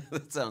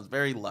 That sounds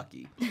very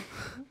lucky.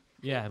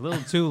 Yeah, a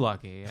little too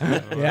lucky.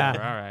 Yeah. Yeah.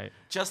 All right.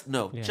 Just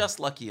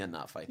lucky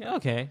enough, I think. Yeah,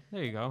 okay.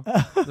 There you go.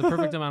 The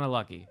perfect amount of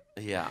lucky.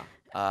 Yeah.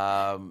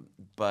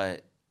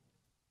 But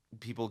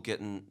people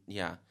getting,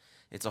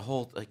 it's a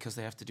whole, because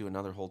they have to do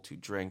another whole 2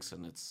 drinks,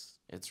 and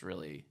it's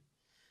really,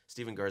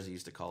 Stephen Garza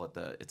used to call it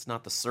it's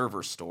not the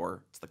server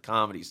store, it's the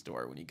comedy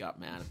store, when you got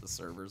mad at the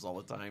servers all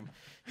the time.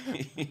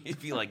 You'd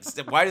be like,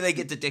 why do they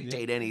get to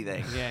dictate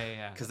anything?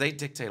 Yeah. Because they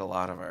dictate a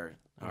lot of our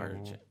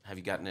have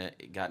you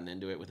gotten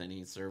into it with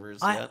any servers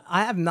yet?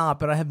 I have not,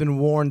 but I have been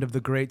warned of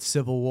the great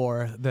civil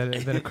war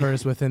that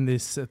occurs within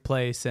this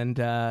place, and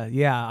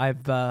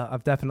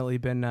I've definitely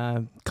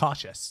been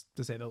cautious,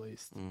 to say the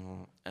least.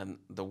 Mm-hmm. And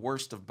the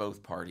worst of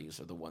both parties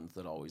are the ones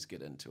that always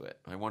get into it.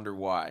 I wonder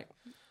why.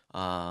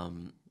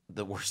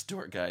 The worst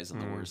door guys and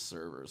the worst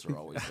servers are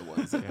always the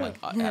ones that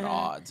at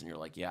odds, and you're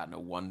like, yeah, no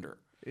wonder.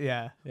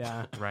 Yeah.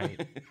 Right.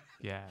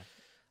 Yeah.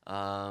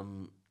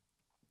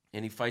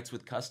 Any fights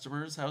with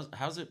customers?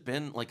 How's it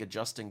been like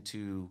adjusting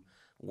to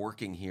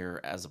working here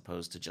as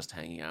opposed to just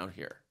hanging out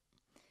here?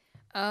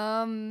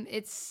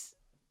 It's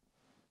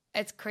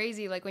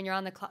crazy. Like when you're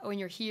on when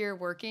you're here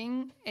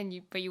working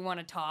but you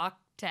want to talk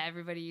to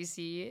everybody you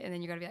see, and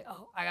then you gotta be like,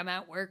 oh, I'm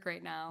at work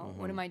right now.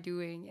 Mm-hmm. What am I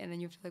doing? And then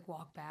you have to like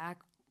walk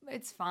back.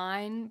 It's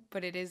fine,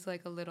 but it is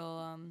like a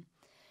little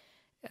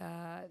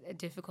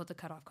difficult to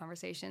cut off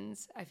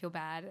conversations. I feel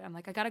bad. I'm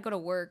like, I gotta go to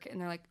work,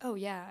 and they're like, oh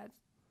yeah,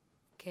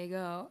 okay,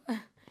 go.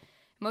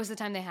 Most of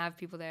the time they have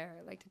people there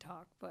like to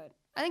talk, but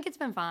I think it's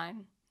been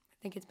fine.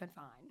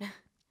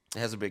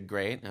 Has it been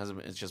great?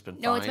 It's just been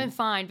fine? No, it's been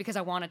fine because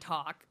I want to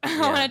talk. I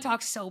want to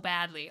talk so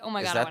badly. Oh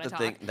my God, I want to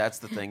talk. That's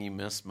the thing you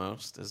miss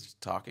most, is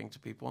talking to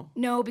people?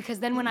 No,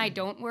 because then when I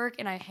don't work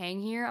and I hang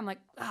here, I'm like,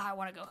 I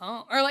want to go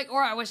home.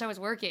 Or I wish I was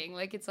working.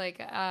 Like, it's like,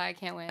 I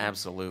can't win.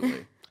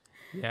 Absolutely.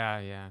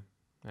 Yeah.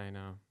 I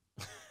know.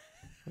 What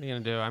are you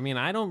going to do? I mean,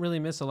 I don't really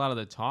miss a lot of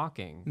the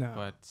talking,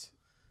 but...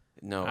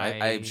 No,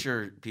 I'm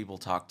sure people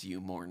talk to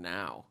you more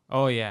now.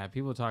 Oh, yeah.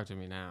 People talk to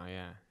me now.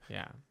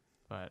 Yeah.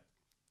 But,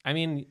 I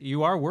mean,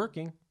 you are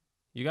working.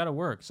 You got to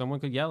work. Someone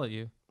could yell at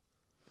you.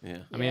 Yeah.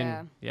 I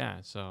mean, yeah.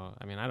 So,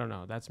 I mean, I don't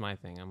know. That's my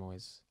thing. I'm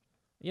always,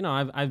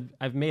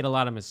 I've made a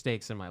lot of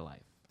mistakes in my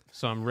life.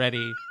 So I'm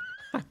ready.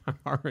 I'm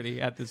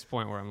already at this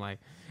point where I'm like,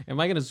 am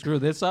I going to screw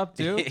this up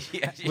too?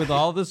 With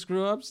all the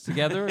screw ups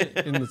together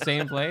in the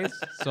same place?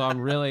 So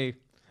I'm really...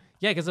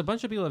 Yeah, because a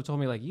bunch of people have told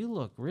me, like, you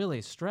look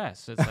really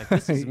stressed. It's like,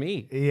 this is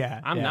me.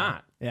 I'm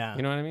not. Yeah.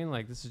 You know what I mean?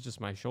 Like, this is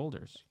just my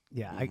shoulders.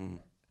 Yeah.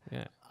 Mm-hmm.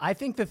 I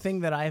think the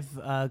thing that I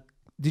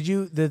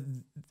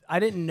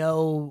didn't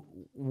know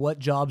what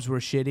jobs were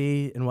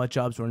shitty and what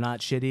jobs were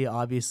not shitty,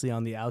 obviously,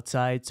 on the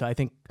outside. So I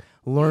think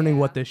learning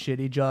what the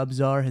shitty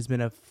jobs are has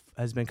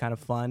been kind of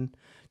fun.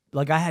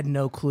 Like, I had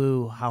no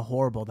clue how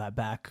horrible that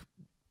back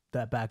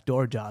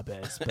door job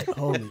is, but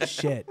holy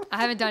shit. I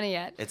haven't done it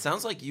yet. It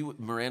sounds like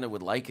Miranda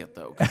would like it,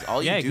 though, because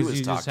all you do is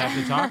you talk. Just have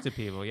to talk to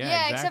people. Yeah,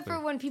 exactly. Except for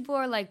when people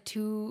are like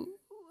too...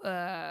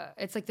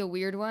 it's like the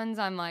weird ones.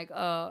 I'm like,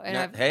 oh.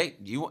 And hey,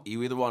 you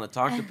either want to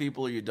talk to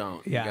people or you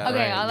don't. Yeah.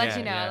 Okay, I'll let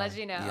you know. I'll let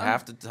you know. You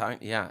have to talk.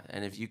 Yeah,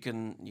 and if you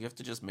can, you have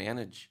to just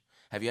manage.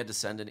 Have you had to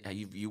send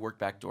any? You worked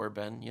backdoor,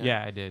 Ben?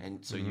 Yeah, I did.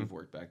 And so you've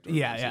worked backdoor.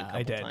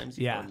 I did. Times?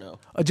 Yeah. No.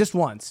 Just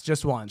once.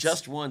 Just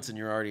once, and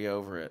you're already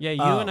over it. Yeah,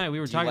 you and I, we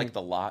were Do talking. You like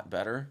the lot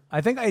better?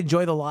 I think I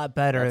enjoy the lot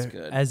better. That's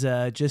good. As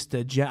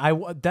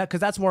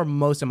because that's where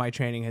most of my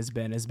training has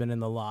been in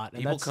the lot.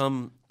 People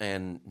come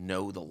and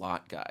know the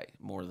lot guy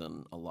more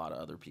than a lot of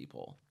other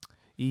people.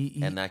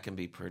 And that can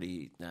be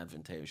pretty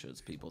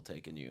advantageous. People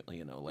taking you,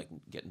 like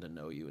getting to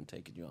know you and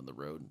taking you on the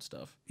road and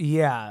stuff.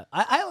 Yeah.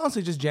 I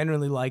honestly just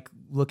generally like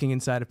looking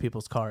inside of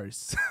people's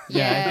cars.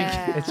 Yeah.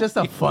 I think it's just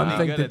a fun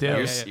thing to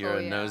do. You're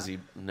a nosy.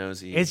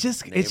 It's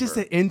just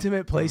an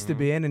intimate place to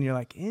be in, and you're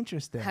like,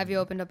 interesting. Have you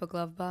opened up a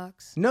glove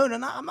box? No,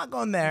 I'm not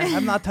going there.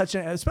 I'm not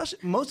touching it. Especially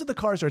most of the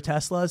cars are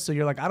Teslas, so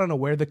you're like, I don't know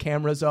where the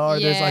cameras are.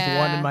 Yeah. There's like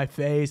one in my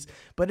face.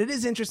 But it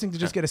is interesting to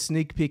just get a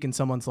sneak peek in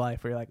someone's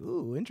life where you're like,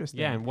 ooh, interesting.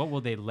 Yeah, and what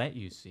will they let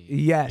you see?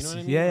 Yes. You know what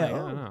I mean? Yeah. Like, I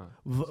don't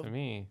know. To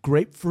me,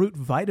 grapefruit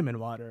vitamin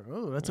water.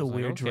 Oh, that's a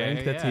weird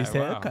drink that tastes.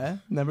 wow. Okay,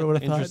 never would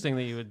have thought. Interesting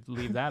that you would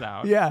leave that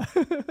out. Yeah.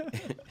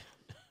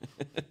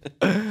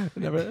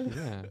 Never.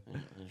 Yeah.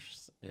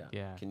 Yeah.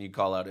 Yeah. Can you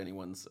call out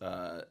anyone's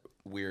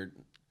weird,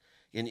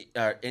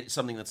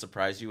 something that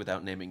surprised you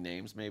without naming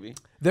names? Maybe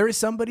There is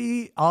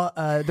somebody.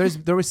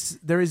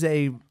 There is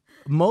a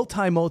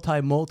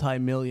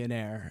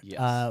multi-millionaire.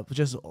 Yes.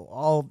 Just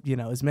all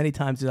as many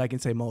times as I can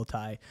say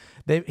multi.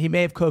 He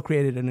may have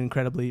co-created an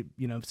incredibly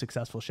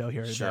successful show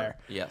here or there.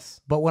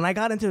 Yes. But when I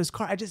got into his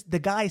car, the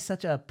guy is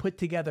such a put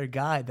together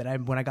guy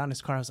that when I got in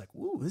his car, I was like,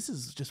 "Ooh, this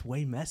is just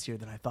way messier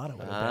than I thought it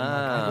would have been."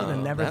 I would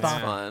have never that's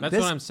thought. fun. That's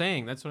what I'm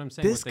saying. That's what I'm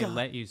saying. this What they guy-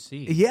 let you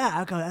see.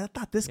 Yeah, I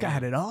thought this guy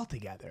had it all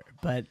together,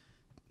 but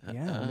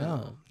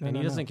no. And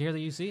he doesn't care that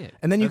you see it.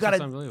 And then you That's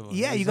gotta- what's unbelievable.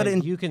 yeah, It's you gotta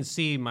like, you can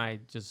see my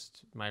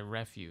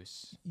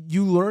refuse.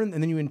 You learn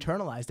and then you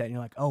internalize that and you're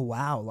like, oh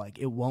wow, like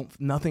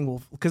nothing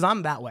will, because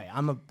I'm that way.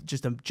 I'm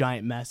just a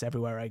giant mess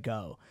everywhere I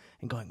go,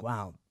 and going,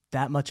 wow,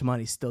 that much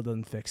money still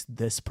doesn't fix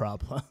this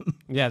problem.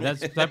 Yeah,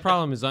 that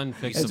problem is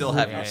unfixable. You still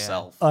have Yeah, yeah.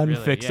 yourself. Really,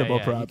 Unfixable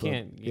yeah.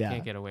 problem. You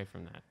can't get away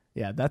from that.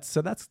 Yeah, that's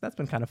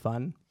been kind of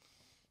fun.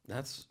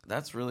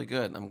 That's really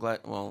good. I'm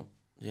glad. Well,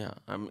 yeah,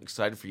 I'm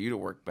excited for you to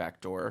work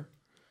backdoor.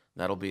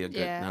 That'll be a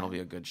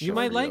good show. You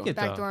might for like it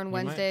though. Backdoor on You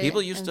might- Wednesday.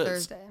 People used and to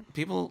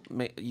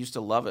Thursday. used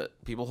to love it.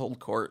 People hold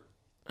court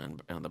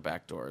on the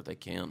back door. They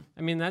can.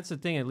 I mean, that's the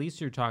thing. At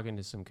least you're talking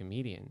to some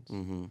comedians.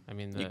 Mm-hmm. I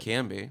mean, You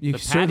can be. You the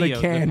certainly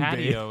patio, can the be.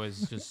 patio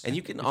is just. And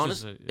you can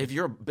it's just if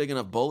you're a big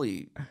enough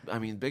bully, I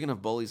mean, big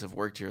enough bullies have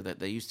worked here that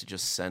they used to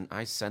just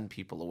send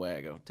people away.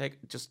 I go,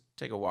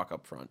 take a walk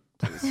up front,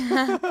 please.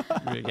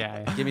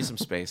 yeah. Give me some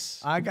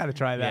space. I got to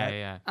try Yeah, that.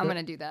 yeah. I'm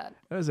gonna do that.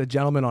 There was a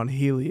gentleman on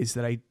Heelys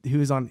who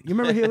was on. You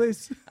remember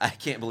Heelys? I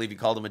can't believe you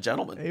called him a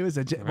gentleman. He was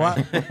well,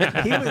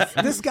 he was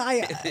this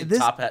guy. This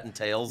Top hat and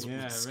tails,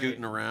 Yeah,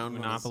 scooting around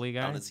Monopoly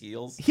on guy? his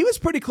heels. he was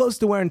pretty close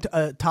to wearing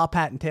top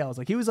hat and tails.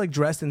 Like he was like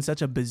dressed in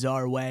such a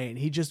bizarre way, and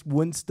he just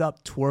wouldn't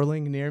stop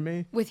twirling near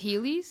me With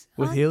Heelys?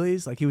 with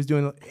Heelys. Like he was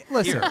doing.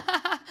 Listen,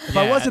 if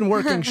I Yeah. wasn't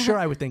working, sure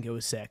I would think it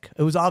was sick.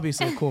 It was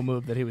obviously a cool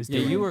move that he was Yeah,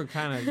 doing. you were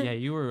kind of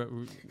you were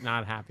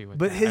not happy with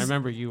But that. his- I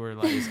remember you were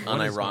like what is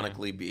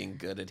Unironically being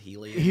good at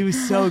Healy. He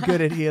was so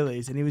good at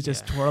Heelys, and he was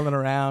just twirling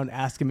around,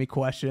 asking me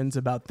questions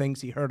about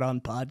things he heard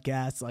on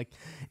podcasts. Like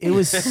it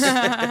was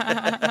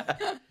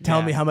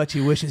telling me how much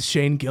he wishes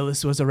Shane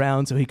Gillis was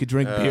around so he could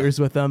drink beers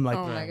with him. Like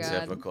Oh my god.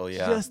 Typical,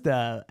 yeah. just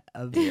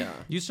yeah.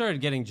 You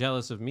started getting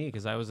jealous of me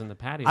because I was in the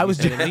patio. I You was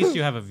said, at least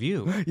you have a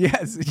view.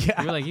 yes, You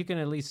yeah, were like, you can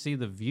at least see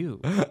the view.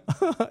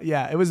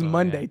 yeah. It was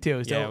Monday yeah.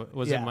 too. So Yeah,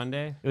 was it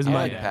Monday? It was I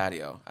Monday. like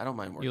patio. I don't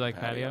mind working You like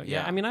patio?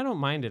 Yeah. I mean, I don't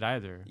mind it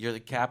either. you're the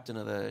captain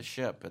of the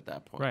ship at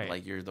that point. Right.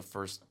 Like you're the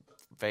first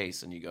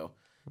face, and you go,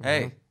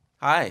 "Hey,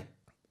 hi."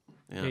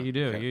 Yeah, you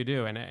do. okay. You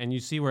do. And you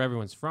see where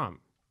everyone's from,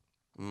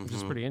 which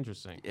is pretty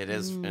interesting. It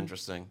is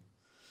interesting.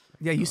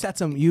 Yeah, you got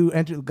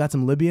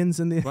some Libyans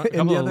in the A in the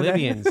couple of other day?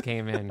 Libyans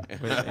came in.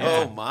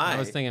 Oh, my. I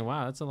was thinking,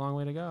 wow, that's a long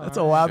way to go. That's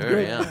All a wild Sure,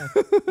 group. yeah.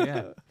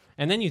 yeah.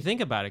 And then you think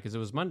about it because it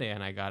was Monday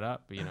and I got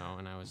up,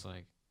 and I was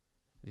like,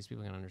 these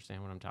people can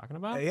understand what I'm talking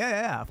about?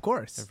 Yeah, of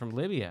course. They're from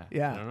Libya.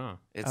 Yeah. I don't know.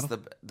 It's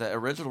the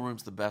original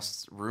room's the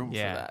best room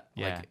Yeah, for that.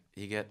 yeah. Like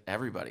you get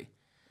everybody.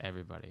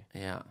 Everybody.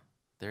 Yeah.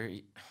 There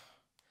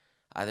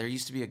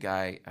used to be a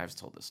guy, I've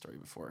told this story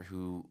before,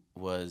 who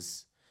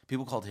was,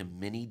 people called him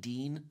Mini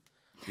Dean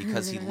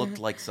because he looked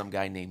like some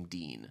guy named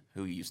Dean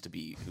who used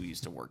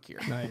to work here.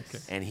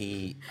 Nice. And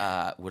he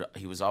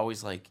was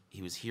always like,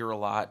 he was here a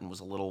lot and was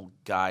a little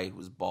guy who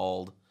was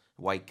bald,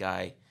 white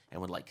guy,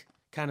 and would like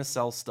kind of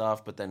sell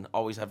stuff, but then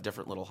always have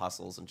different little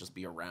hustles and just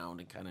be around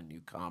and kind of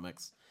new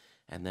comics.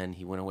 And then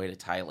he went away to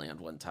Thailand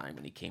one time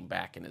and he came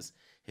back and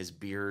his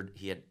beard,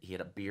 he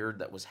had a beard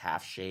that was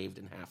half shaved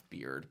and half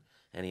beard.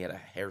 And he had a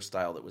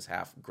hairstyle that was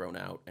half grown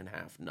out and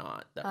half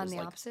not. That On was the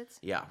like, opposites?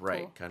 Yeah,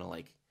 right. Cool. Kind of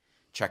like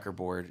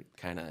checkerboard,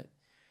 kind of,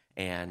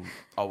 and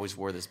always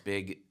wore this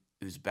big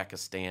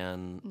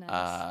Uzbekistan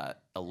Nice.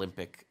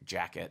 Olympic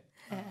jacket.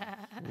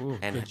 Ooh,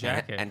 good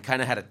jacket. And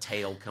kind of had a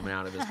tail coming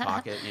out of his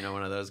pocket.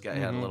 One of those guys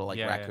had a little like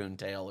Yeah, raccoon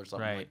tail or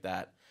something Right. like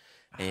that.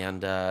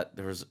 And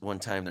there was one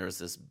time there was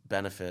this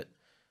benefit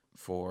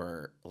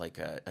for like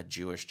a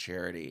Jewish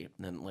charity,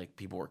 and then like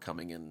people were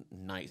coming in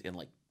nice in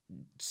like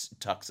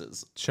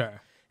tuxes,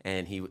 Sure.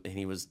 and he was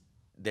he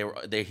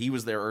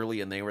was there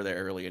early and they were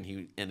there early, and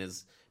he and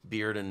his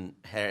beard and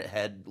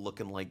head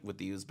looking like with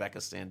the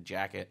Uzbekistan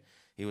jacket.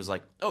 He was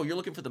like, "Oh, you're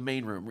looking for the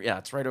main room? Yeah,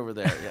 it's right over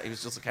there." Yeah, he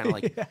was just kind of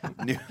like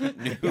knew was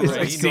what like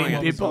was seeing going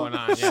on. What was people. going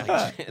on.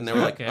 Yeah. And they were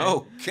like, Okay.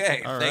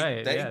 "Okay, All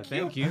thank right.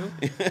 Thank you.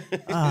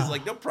 He's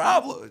like, "No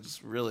problem."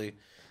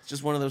 It's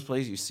just one of those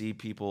places you see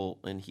people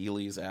in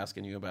Heelys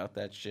asking you about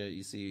that shit.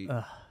 You see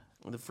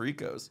the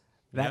freakos.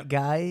 That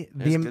guy,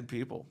 There's good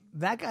people.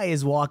 that guy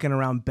is walking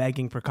around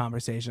begging for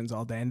conversations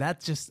all day, and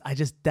that's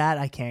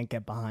I can't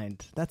get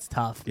behind. That's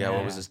tough. Yeah, man.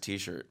 what was his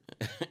T-shirt?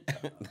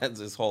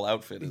 That's his whole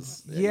outfit.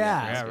 Is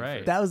Yeah,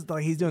 right. That was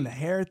like he's doing the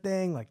hair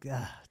thing. Like,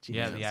 Yeah,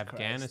 Jesus the Christ.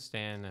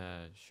 Afghanistan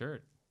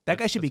shirt. That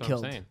guy should be That's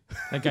what killed. I'm saying.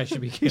 That guy should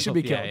be killed. He should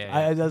be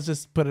killed. Let's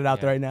just put it out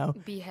there right now.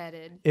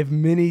 Beheaded. If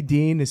Minnie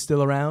Dean is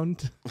still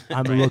around,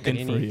 I'm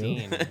looking for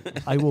Minnie you. Dean.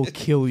 I will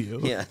kill you.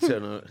 Yeah,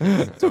 Tono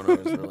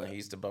is really. He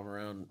used to bum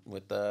around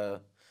with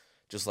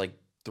just like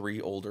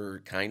 3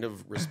 older, kind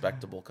of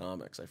respectable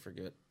comics. I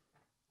forget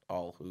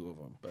all who of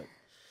them, but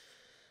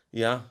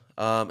yeah.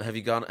 Have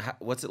you gone?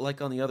 What's it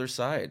like on the other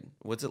side?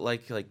 What's it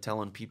like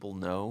telling people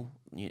no?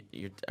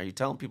 Are you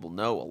telling people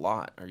no a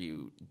lot? Are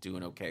you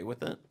doing okay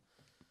with it?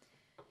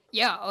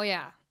 Yeah. Oh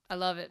yeah. I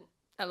love it.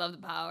 I love the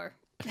power.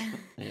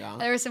 Yeah.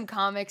 There were some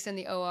comics in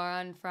the OR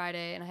on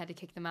Friday, and I had to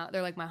kick them out.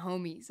 They're like my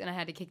homies, and I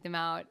had to kick them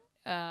out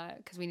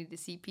because we need to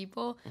seat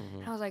people.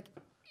 And I was like,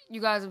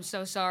 "You guys, I'm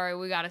so sorry.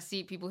 We got to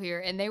seat people here."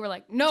 And they were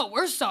like, "No,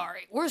 we're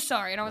sorry. We're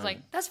sorry." And I was like,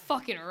 "That's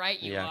fucking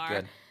right. You are."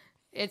 Good.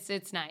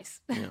 It's nice.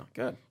 Yeah,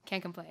 good.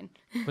 Can't complain.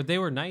 But they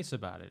were nice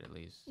about it, at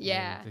least.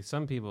 Yeah. I mean,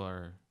 some people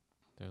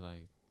they're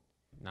like,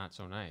 not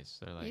so nice.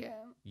 They're like, Yeah.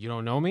 you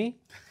don't know me?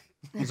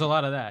 There's a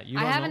lot of that.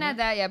 I haven't had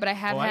that yet, but I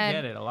have had. I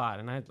get it a lot,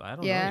 and I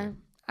don't know Yeah. you.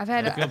 I've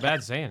had. I feel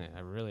bad saying it.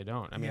 I really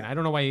don't. I mean, I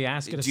don't know why you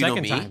ask it a Do you know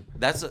second me? time.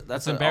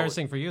 That's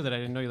embarrassing for you that I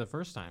didn't know you the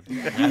first time.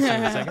 Ask it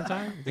the second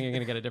time? You think you're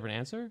gonna get a different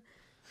answer?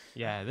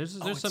 Yeah, there's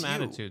it's some you.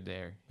 attitude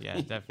there. Yeah,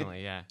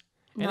 definitely. Yeah,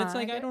 and No, it's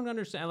like I I don't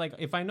understand. Like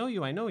if I know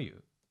you, I know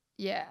you.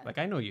 Yeah. Like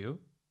I know you.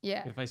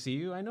 Yeah. If I see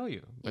you, I know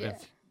you. But Yeah.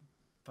 if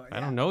I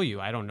don't know you,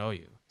 I don't know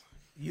you.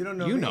 You don't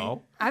know You me.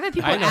 know. I've had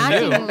people I know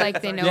acting you.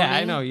 like they know Yeah, me.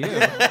 I know you.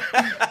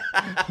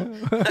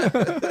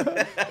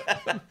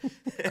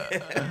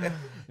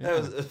 That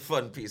was a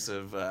fun piece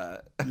of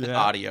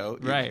audio.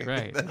 Right.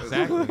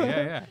 Exactly.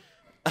 Yeah.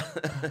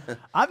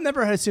 I've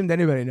never assumed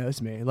anybody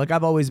knows me. Like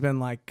I've always been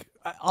like,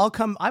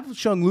 I've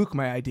shown Luke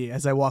my ID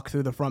as I walk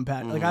through the front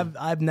patch. Like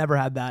I've never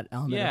had that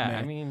element. Yeah, of me.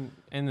 I mean,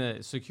 and the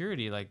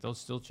security, like they'll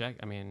still check.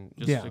 I mean,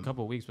 just Yeah. a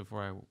couple of weeks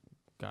before I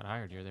got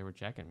hired here, they were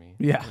checking me.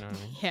 Yeah. You know what I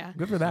mean? Yeah.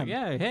 Good for them. Like,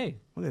 yeah, hey,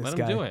 Look at let this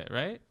them guy. do it,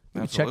 right?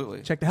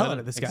 Absolutely. Check the hell out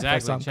of this guy. Exactly.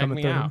 If I saw him Check coming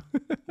me through. out.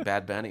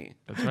 Bad Benny.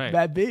 That's right.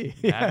 Bad B.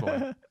 Bad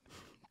boy.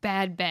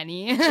 Bad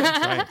Benny.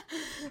 That's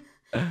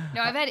right.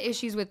 No, I've had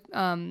issues with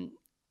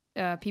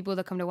people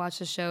that come to watch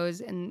the shows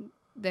and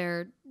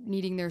they're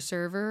needing their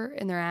server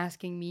and they're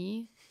asking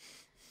me,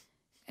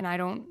 and I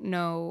don't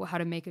know how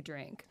to make a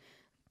drink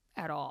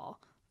at all.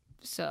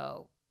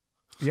 So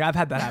Yeah, I've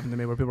had that happen to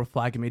me where people are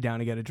flagging me down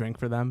to get a drink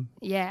for them.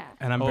 yeah.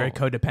 And I'm very Oh.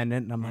 codependent,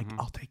 and I'm like,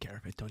 I'll take care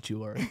of it, don't you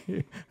worry.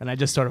 And I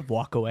just sort of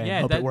walk away Yeah,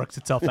 and hope that- it works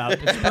itself out.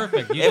 It's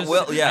perfect. You It just,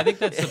 will, yeah. I think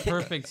that's the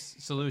perfect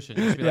solution.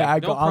 Just be Yeah,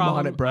 like, I no go, I'm on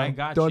problem, it, bro. I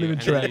got Don't you. even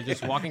And then try. you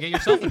just walk and get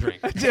yourself a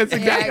drink. Just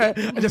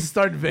exactly. I just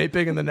start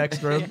vaping in the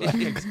next room.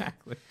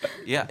 Exactly.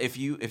 Yeah, if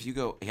you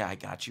go, yeah, I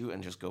got you,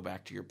 and just go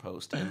back to your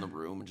post in the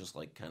room and just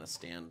like kind of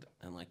stand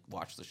and like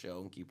watch the show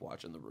and keep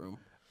watching the room.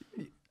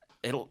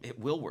 It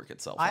will work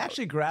itself I out.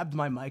 actually grabbed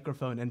my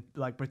microphone and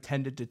like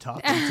pretended to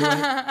talk into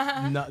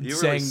it, not You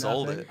really saying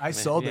sold nothing. it, I man.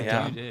 sold it. Yeah, to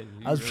you him. did.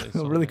 You I was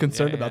sold really it.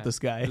 concerned Yeah, about yeah. this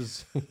guy. It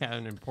was, yeah,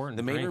 an important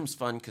The main drink. room's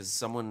fun because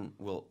someone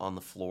will on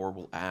the floor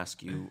will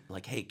ask you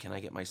like, "Hey, can I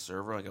get my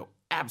server?" I go,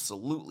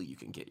 "Absolutely, you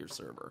can get your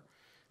server."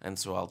 And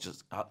so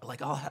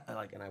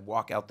and I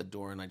walk out the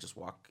door and I just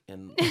walk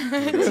in to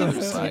the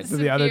other side. To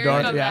the other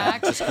door, Come yeah.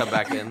 back. Just come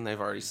back in.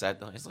 They've already said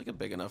it's like a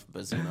big enough,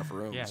 busy enough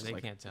room. Yeah, It's they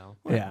like, can't tell.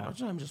 Yeah.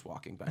 I'm just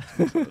walking back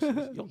to the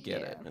services. You'll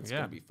get it. Yeah. It's Yeah.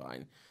 gonna be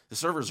fine. The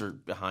servers are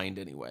behind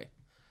anyway.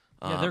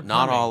 Yeah, they're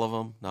not coming. all of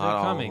them. Not They're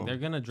all coming. Of them.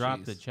 They're gonna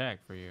drop the Jeez.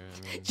 check for you.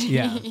 I mean,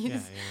 Yeah. yeah, you know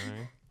what I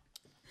mean?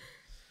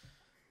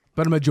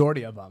 But a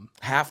majority of them,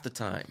 Half the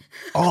time.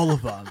 all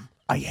of them,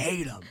 I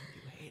hate them.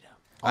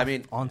 I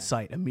mean, On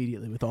site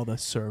immediately with all the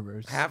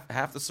servers.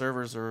 half the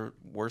servers are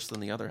worse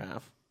than the other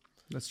half.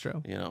 That's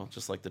true. You know,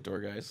 just like the door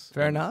guys.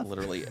 Fair And enough.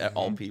 Literally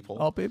all people.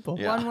 All people.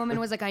 Yeah. One woman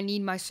was like, "I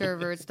need my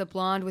server. It's the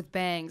blonde with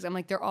bangs." I'm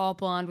like, "They're all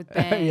blonde with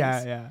bangs."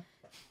 yeah.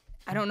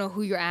 I don't know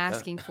who you're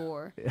asking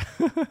for.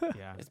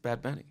 Yeah, It's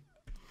Bad Benny.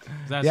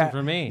 that's Yeah. it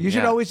for me. You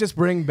should Yeah. always just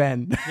bring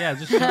Ben. Yeah,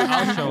 just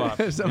I'll show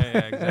up. So- Yeah,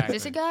 exactly.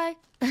 Is this a guy?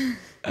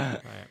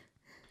 Right.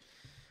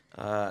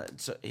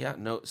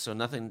 So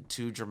nothing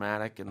too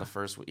dramatic in the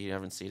first week. You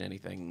haven't seen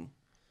anything.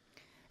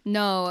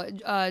 No.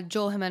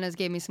 Joel Jimenez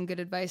gave me some good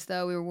advice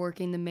though. We were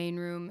working the main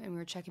room and we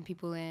were checking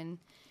people in,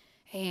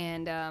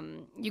 and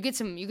you get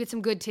some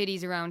good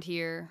titties around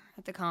here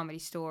at the Comedy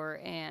Store,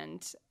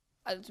 and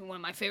it's one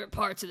of my favorite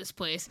parts of this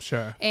place.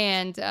 Sure.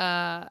 And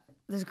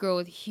this girl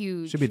with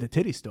huge. Should be the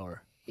titty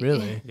store.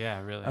 Really.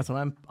 Yeah, really. That's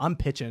what I'm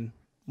pitching.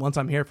 Once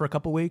I'm here for a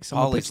couple weeks, I'm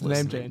gonna Ollie's pitch the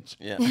name listening. change.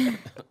 Yeah.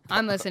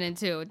 I'm listening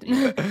too.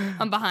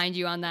 I'm behind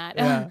you on that.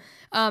 Yeah.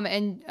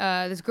 And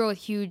this girl with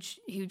huge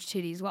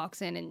titties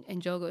walks in,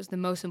 and Joel goes, "The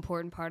most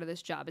important part of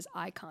this job is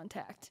eye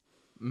contact."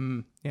 Yeah.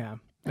 And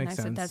Makes I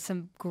sense. said, "That's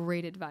some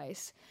great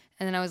advice."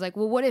 And then I was like,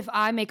 "Well, what if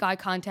I make eye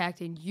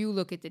contact and you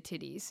look at the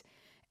titties,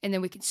 and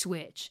then we can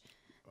switch?"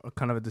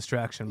 Kind of a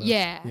distraction. But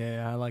Yeah.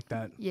 Yeah, I like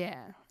that. Yeah,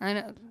 I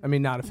know. I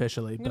mean, not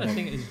officially, I'm but gonna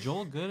think, is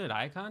Joel good at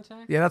eye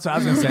contact? yeah, that's what I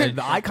was gonna say.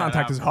 The eye Check that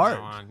contact out is from hard.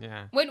 now on,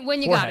 yeah.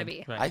 When you gotta Forehead.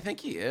 be. Right. I think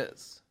he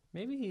is.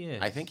 Maybe he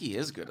is. I think he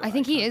is good at I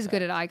think eye he is contact.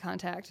 good at eye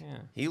contact. Yeah.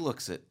 He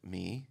looks at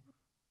me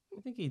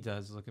I think he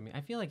does look at me.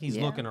 I feel like he's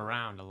looking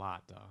around a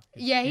lot, though.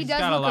 He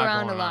does look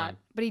around a lot,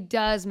 but he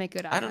does make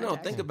good eye I don't know.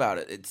 contact. Think about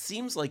it. It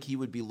seems like he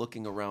would be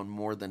looking around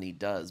more than he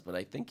does, but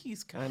I think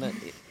he's kind of.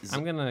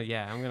 I'm gonna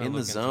in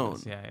the zone.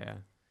 Yeah.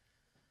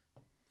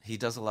 He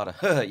does a lot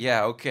of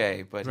yeah,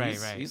 okay, but Right.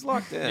 he's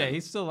locked in. Yeah,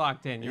 he's still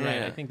locked in. You're right.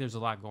 Yeah. I think there's a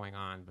lot going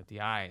on, but the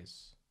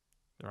eyes,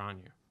 they're on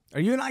you. Are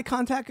you an eye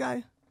contact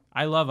guy?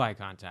 I love eye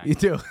contact. You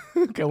do.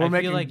 Okay, we're I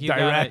making feel like you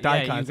direct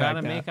eye contact. You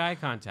gotta now. make eye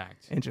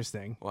contact.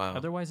 Interesting. Wow.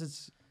 Otherwise,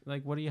 it's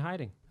like, what are you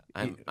hiding?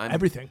 I'm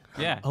Everything.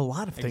 Yeah, A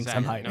lot of things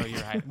I'm hiding. No,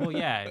 you're hiding. Well,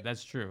 yeah,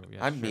 that's true.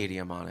 Yeah, I'm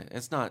medium on it.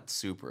 It's not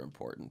super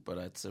important, but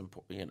it's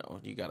important. You know,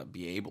 you got to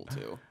be able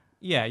to.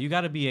 Yeah, you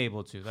got to be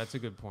able to. That's a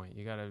good point.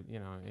 You got to,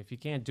 if you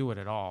can't do it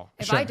at all.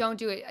 If I don't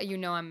do it,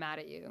 I'm mad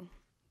at you.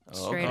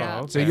 Straight okay.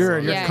 up. Okay. So you're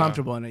Yeah.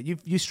 comfortable in it.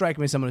 You strike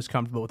me as someone who's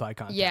comfortable with eye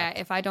contact. Yeah,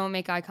 if I don't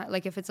make eye contact,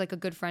 like if it's like a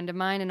good friend of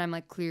mine and I'm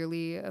like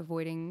clearly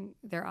avoiding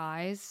their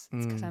eyes,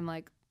 it's because I'm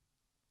like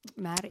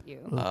mad at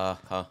you.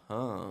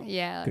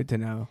 Yeah. Good to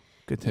know.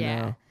 Good to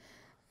know.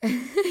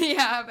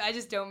 Yeah, I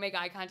just don't make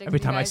eye contact. Every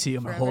with time I guys see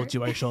him, I forever. hold you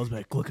by your shoulders,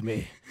 like, look at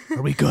me.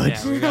 Are we good?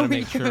 Yeah, we got to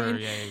make we sure.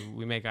 good? Yeah,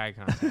 we make eye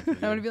contact. with I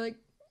you. want to be like,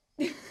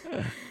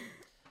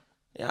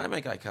 Yeah, I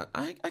make eye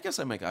contact. I guess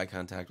I make eye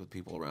contact with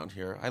people around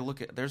here.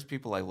 There's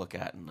people I look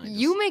at, and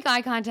you make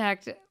eye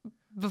contact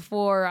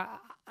before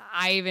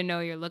I even know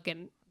you're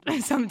looking.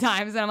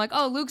 Sometimes, and I'm like,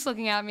 oh, Luke's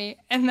looking at me,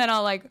 and then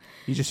I'll like,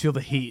 You just feel the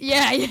heat.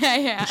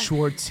 yeah. The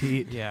Schwartz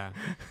heat. Yeah.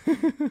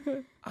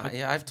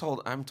 I'm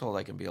told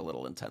I can be a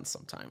little intense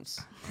sometimes.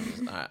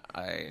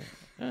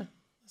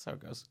 That's how it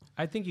goes.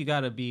 I think you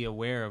got to be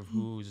aware of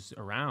who's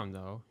around,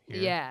 though.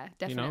 Here. Yeah,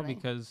 definitely.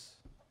 Because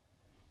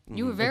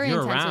You were very if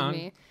you're intense around,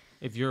 with me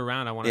if you're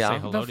around, I want to Yeah. say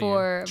hello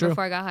before True.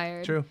 before I got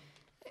hired. True.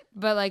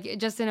 But like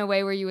just in a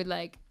way where you would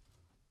like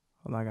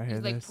Hold on, I gotta hear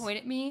like this. point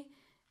at me,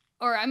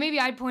 or maybe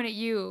I'd point at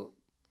you,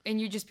 and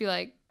you'd just be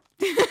like.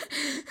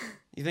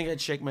 You think I'd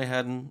shake my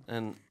head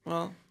and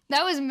well,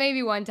 That was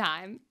maybe one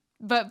time,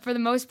 but for the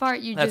most part,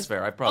 you that's just.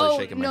 fair. I've probably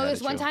shaken my no, head this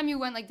at one you. time you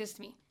went like this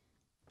to me,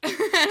 and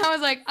I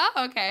was like,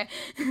 oh, okay,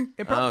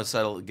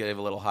 So it gave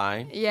a little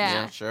high. Yeah.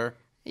 Yeah, sure.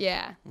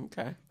 yeah,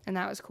 Okay. and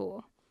that was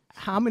cool.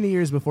 How many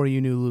years before you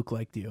knew Luke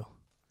liked you?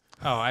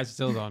 Oh, I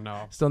still don't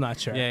know. Still not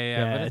sure.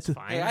 Yeah, but it's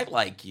fine. Hey, I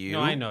like you.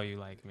 No, I know you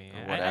like me.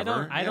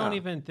 Whatever, I don't yeah.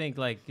 even think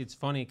like it's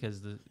funny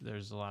because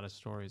there's a lot of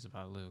stories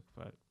about Luke,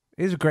 but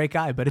He's a great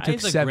guy, but it took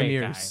He's a 7 great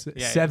years. guy.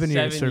 Yeah, 7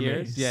 years 7 for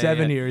years? me. Yeah,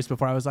 7 yeah. years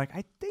before I was like,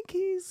 I think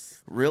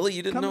he's. Really?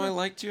 You didn't know I Coming-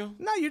 liked you?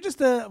 No, you're just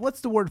what's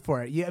the word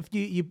for it? You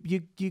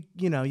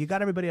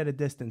got everybody at a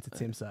distance. It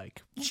seems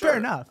like Sure, fair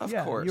enough. of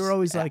yeah, course. you were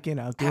always like doing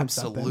something.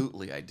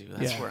 Absolutely, I do.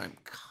 That's Yeah. where I'm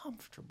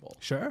comfortable.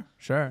 Sure.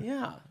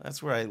 Yeah,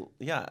 that's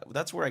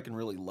where I can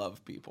really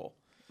love people.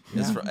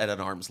 Is at an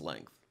arm's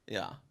length.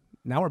 Yeah.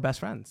 Now we're best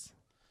friends.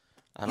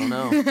 I don't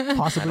know.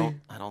 Possibly,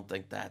 I don't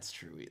think that's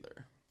true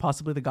either.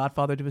 possibly the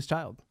godfather to his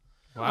child.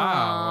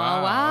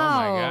 wow.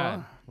 wow. Oh my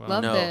God. Well,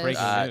 Love No, this.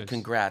 breaking news.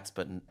 congrats,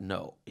 but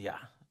no. Yeah,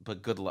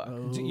 but good luck.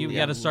 You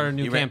got to start a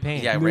new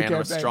campaign. I New ran a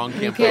campaign. strong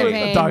New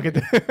campaign.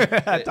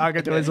 campaign.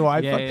 Talking to his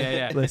wife.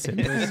 Yeah. Listen.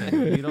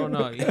 You don't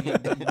know.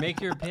 Make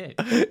your pitch.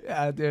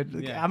 Dude,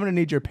 Yeah. I'm gonna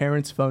need your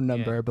parents' phone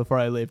number Yeah. before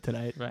I leave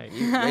tonight. Right.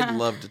 They'd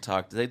love to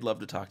talk. They'd love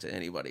to talk to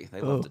anybody.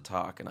 They love Oh, to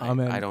talk, and I'm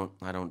in. I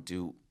don't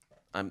do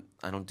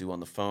on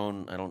the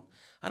phone. I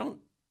don't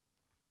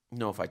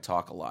know if I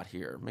talk a lot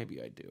here.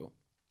 Maybe I do.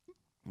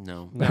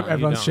 No. No, you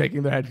Everyone's don't.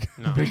 shaking their head.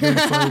 No. Big news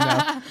for you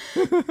now.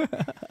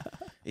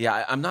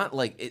 Yeah, I'm not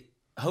like it.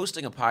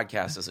 Hosting a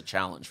podcast is a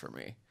challenge for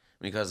me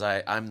because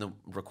I'm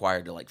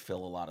required to like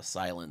fill a lot of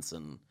silence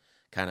and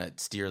kind of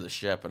steer the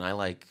ship, and I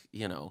like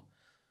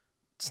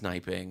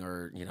sniping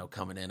or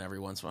coming in every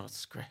once in a while.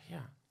 It's great. Yeah,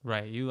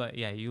 Right. You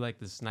like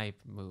the snipe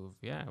move.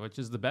 Yeah, which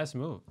is the best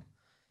move.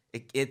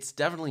 it's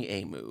definitely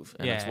a move,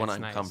 and Yeah, it's one it's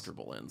I'm nice.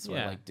 comfortable in, so I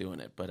Yeah. like doing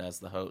it. But as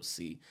the host,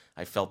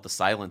 I felt the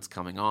silence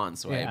coming on,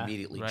 so I Yeah.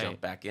 immediately Right.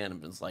 jumped back in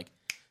and was like,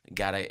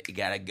 gotta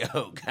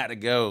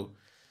go.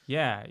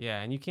 Yeah,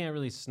 and you can't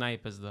really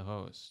snipe as the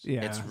host.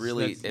 Yeah. It's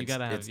really That's- you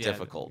gotta have- it's yeah,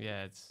 difficult.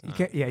 Yeah, it's You not-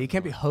 can't. Yeah, you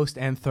can't be host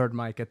and third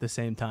mic at the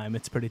same time.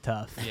 It's pretty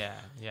tough.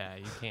 Yeah,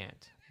 you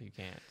can't. You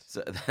can't.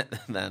 So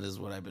that is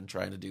what I've been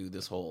trying to do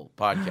this whole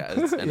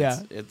podcast, and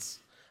Yeah. it's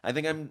I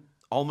think I'm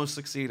almost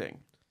succeeding.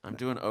 I'm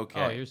doing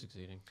okay. Oh, you're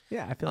succeeding.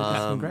 Yeah, I feel like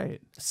that's been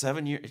great.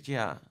 7 years,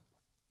 yeah.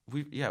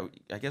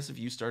 I guess if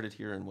you started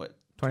here in what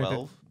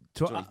 2015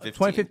 12?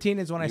 2015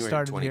 is when I You were in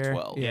started here.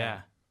 2012.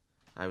 Yeah.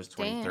 I was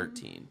Damn.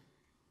 2013.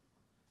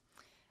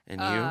 And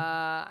you?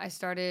 I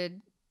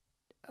started.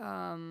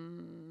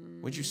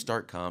 When'd you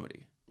start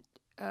comedy?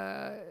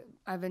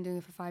 I've been doing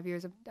it for 5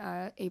 years.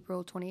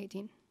 April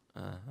 2018.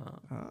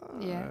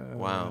 Yeah.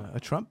 Wow. A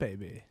Trump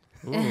baby.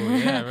 Ooh,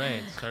 yeah,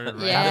 right. Started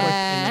right Yeah.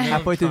 in the middle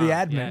Halfway of through the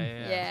Trump.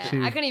 admin. Yeah,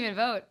 Shoot. I couldn't even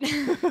vote.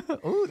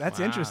 Oh, that's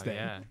Wow, interesting.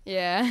 Yeah.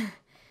 Yeah.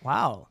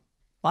 Wow.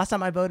 Last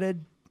time I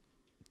voted,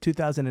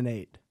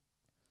 2008.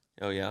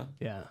 Oh yeah,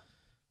 Yeah.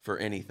 for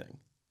anything.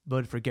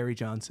 voted for Gary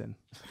Johnson.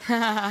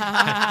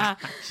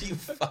 You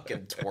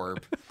fucking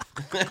twerp.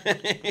 Well,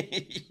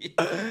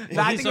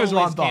 I he's think it was always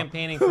Ron Paul.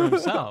 campaigning for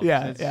himself.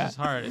 Yeah, It's yeah. just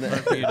hard. It's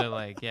hard for you to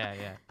like,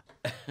 yeah.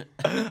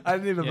 I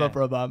didn't even vote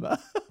for Obama.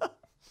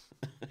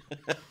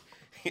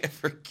 Yeah,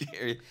 for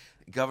Gary,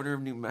 governor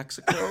of New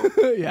Mexico.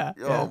 Yeah.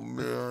 Oh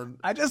man.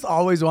 I just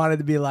always wanted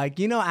to be like,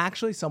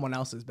 actually someone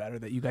else is better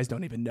that you guys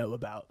don't even know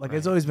about. Like,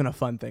 it's always been a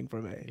fun thing for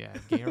me. Yeah,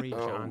 Gary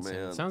Johnson.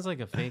 man. Sounds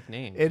like a fake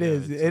name. It too.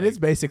 is. It's It like, is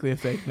basically a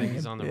fake name.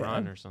 He's on the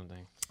run or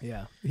something.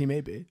 Yeah, he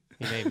may be.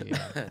 He may be.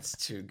 Yeah. That's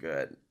too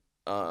good.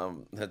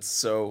 That's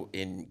so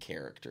in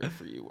character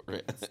for you.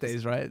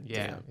 Stays right.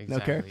 Yeah, Damn. exactly. No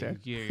character.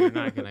 You're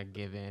not gonna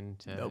give in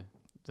to Nope.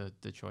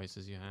 the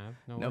choices you have.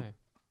 No Nope. way.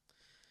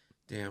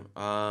 Damn.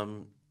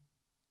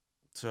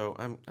 So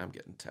I'm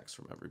getting texts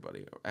from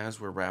everybody as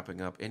we're wrapping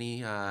up.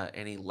 Any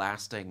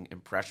lasting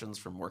impressions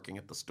from working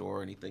at the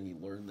store? Anything you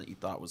learned that you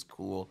thought was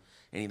cool?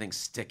 Anything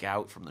stick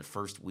out from the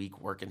first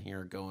week working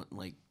here? Going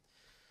like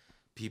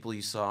people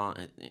you saw?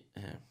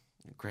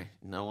 Great.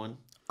 No one.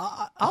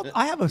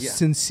 I have a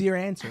sincere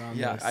answer on this.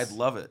 Yeah, I'd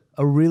love it.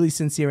 A really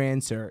sincere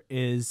answer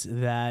is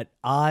that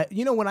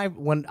when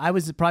I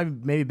was probably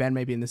maybe Ben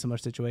maybe in this similar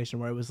situation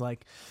where it was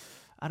like,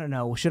 I don't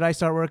know, should I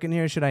start working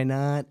here? Should I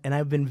not? And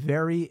I've been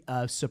very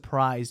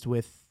surprised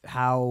with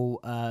how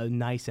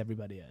nice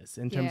everybody is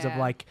in terms of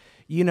like,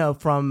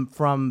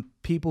 from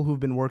people who've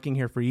been working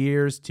here for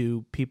years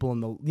to people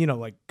in the,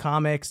 like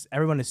comics.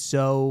 Everyone is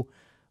so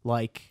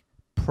like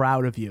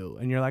proud of you.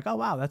 And you're like, oh,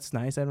 wow, that's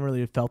nice. I haven't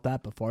really felt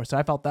that before. So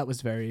I felt that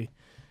was very,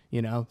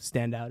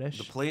 standout-ish.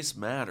 The place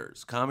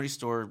matters. Comedy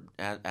Store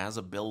as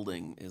a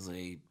building is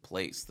a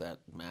place that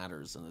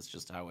matters, and it's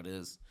just how it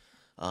is.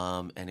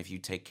 And if you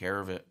take care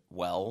of it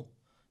well,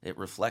 it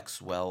reflects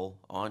well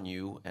on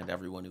you and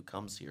everyone who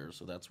comes here.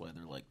 So that's why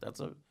they're like, that's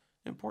an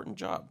important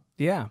job.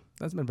 Yeah,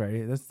 that's been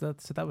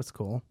that was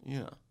cool.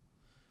 Yeah.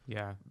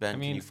 Yeah. Ben,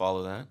 can you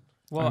follow that?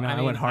 Well,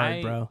 I went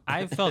hard, bro.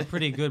 I felt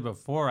pretty good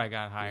before I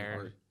got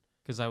hired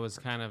because I was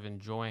kind of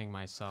enjoying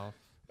myself.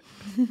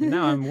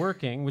 Now I'm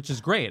working, which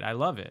is great. I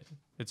love it.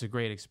 It's a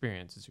great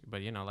experience.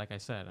 But like I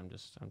said,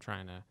 I'm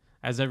trying to.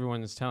 As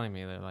everyone is telling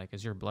me, they're like,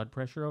 "Is your blood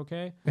pressure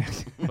okay?"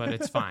 But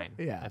it's fine.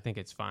 Yeah, I think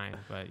it's fine.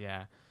 But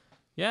yeah,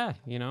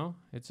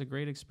 it's a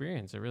great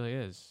experience. It really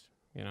is.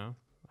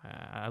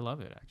 I love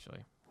it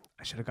actually.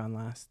 I should have gone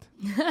last.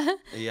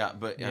 Yeah,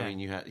 but I mean,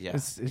 you had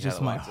It's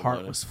just my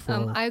heart was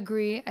full. I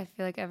agree. I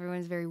feel like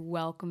everyone's very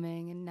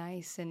welcoming and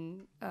nice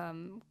and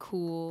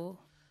cool.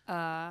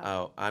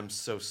 I'm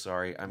so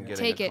sorry. I'm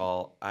getting Take a it.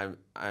 call. I'm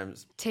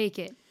Take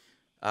it.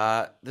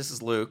 This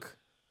is Luke.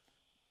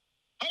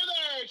 Hey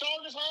there, it's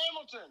Argus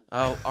Hamilton.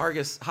 Oh,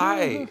 Argus.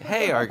 Hi.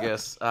 Hey,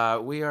 Argus.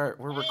 We're Hey,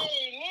 Luke,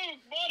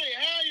 buddy,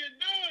 how you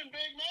doing,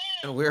 big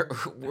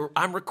man?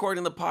 I'm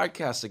recording the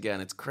podcast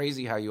again. It's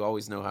crazy how you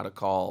always know how to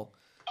call.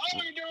 Oh,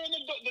 you're doing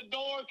the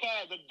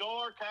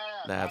door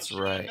cast. That's I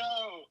sure right.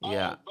 know.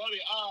 Yeah. Oh, buddy.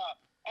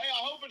 Hey,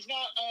 I hope it's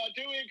not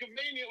too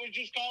inconvenient. We're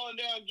just calling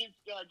down to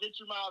get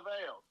you my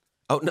veil.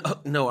 Oh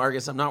no,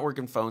 Argus. I'm not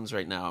working phones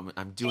right now.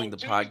 I'm doing the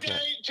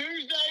podcast.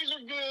 Tuesdays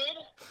are good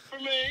for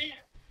me.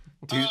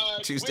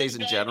 Tuesdays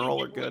in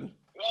general are good.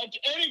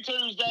 Any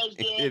Tuesday's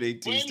good. Any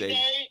Tuesday.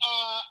 Wednesday,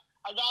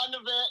 I got an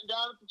event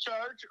down at the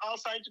church, All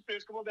Saints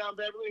Episcopal down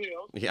Beverly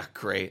Hills. Yeah,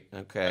 great.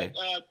 Okay.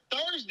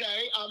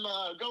 Thursday, I'm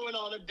going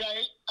on a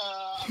date.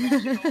 I'm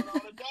actually going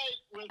on a date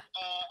with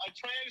a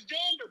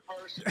transgender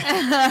person.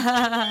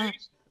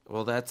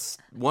 Well, that's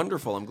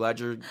wonderful. I'm glad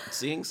you're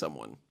seeing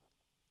someone.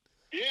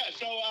 Yeah.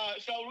 So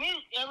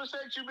Luke, ever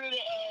since you've been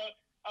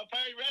a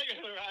paid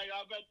regular,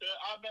 I bet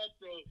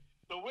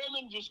the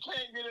women just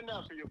can't get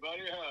enough of you,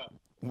 buddy, huh?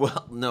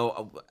 Well,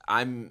 no,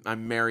 I'm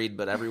married,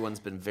 but everyone's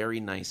been very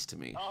nice to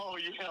me. Oh,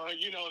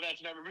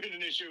 that's never been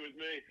an issue with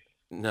me.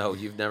 No,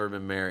 you've never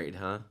been married,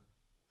 huh?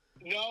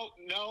 No,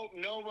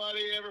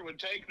 nobody ever would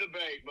take the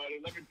bait, buddy.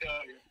 Let me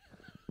tell you.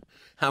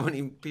 How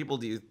many people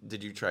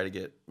did you try to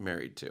get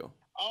married to?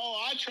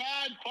 Oh, I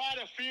tried quite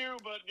a few,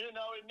 but it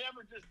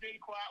never just didn't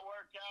quite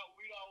work out.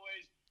 We'd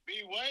always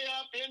be way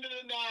up into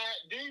the night,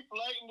 deep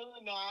late into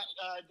the night,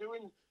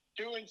 doing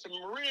some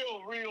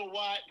real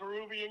white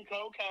Peruvian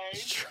cocaine.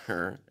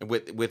 Sure.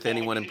 With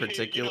anyone in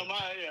particular?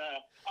 My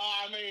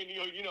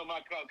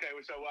cocaine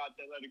was so white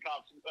that the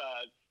cops,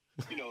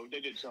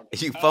 they did something.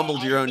 You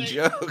fumbled your own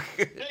joke.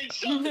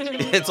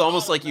 It's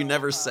almost like you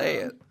never say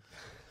it.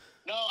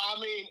 No, I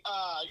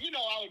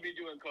would be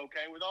doing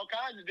cocaine with all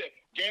kinds of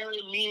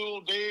Gary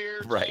Mule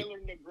Deer, right. Taylor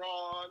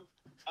Negron,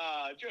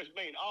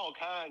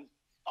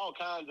 all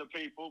kinds of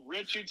people.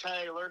 Richie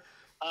Taylor,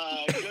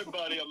 good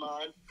buddy of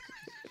mine.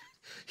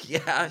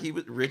 Yeah,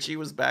 Richie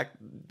was back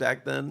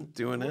then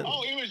doing it.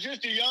 Oh, he was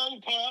just a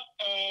young pup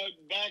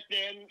back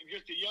then,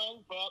 just a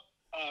young pup.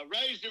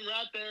 Raised him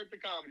right there at the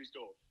Comedy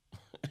Store.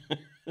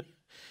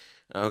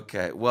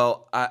 Okay,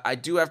 well, I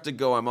do have to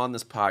go. I'm on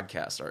this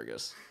podcast,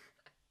 Argus.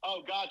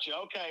 Oh, gotcha.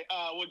 Okay.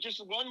 Well, just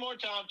one more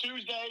time.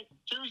 Tuesday,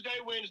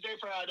 Wednesday,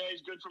 Friday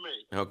is good for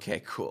me. Okay,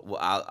 cool.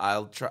 Well,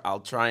 I'll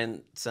try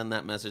and send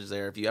that message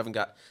there. If you haven't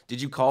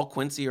did you call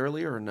Quincy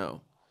earlier or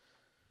no?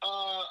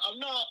 I'm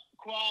not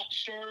quite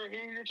sure who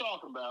you're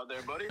talking about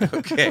there, buddy.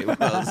 Okay, well,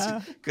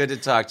 it's good to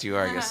talk to you,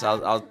 Argus.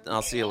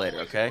 I'll see you later.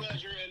 Okay.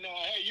 Pleasure. And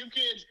hey,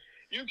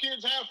 you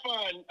kids have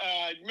fun.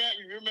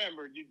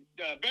 Remember,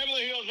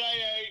 Beverly Hills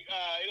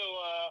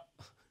AA.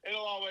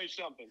 It'll always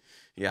something.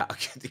 Yeah.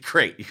 Okay.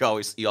 Great.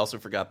 You also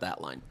forgot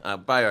that line.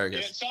 Bye,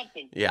 Argus. Yeah,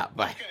 something. Yeah.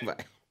 Bye. Okay.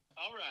 Bye.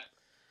 All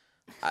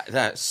right.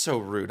 That's so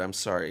rude. I'm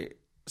sorry.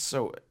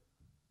 So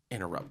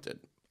interrupted.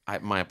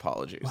 My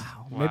apologies.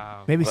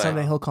 Wow. Maybe But-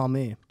 someday he'll call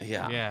me.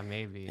 Yeah. Yeah,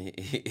 maybe.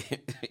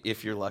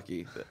 If you're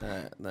lucky,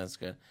 that's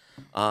good.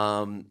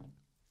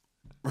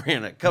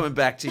 Miranda, coming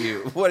back to you.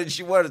 What is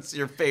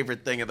your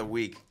favorite thing of the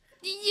week?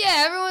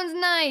 Yeah, everyone's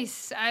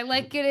nice. I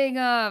like getting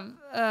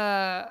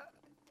I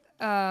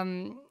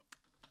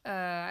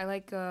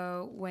like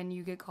when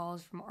you get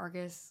calls from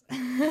Argus.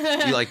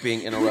 You like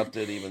being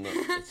interrupted, even though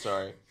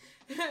sorry.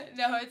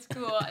 No, it's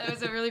cool. It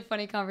was a really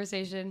funny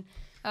conversation.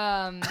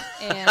 And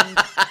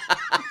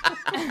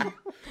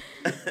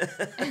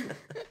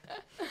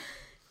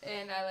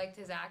and I liked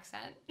his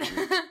accent.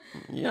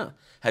 Yeah.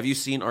 Have you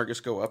seen Argus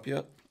go up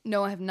yet?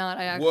 No, I have not.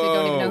 I actually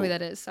don't even know Whoa. who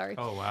that is. Sorry.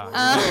 Oh, wow.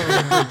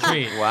 Good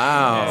treat.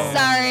 Wow.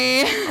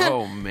 Sorry.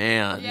 Oh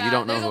man, Yeah, you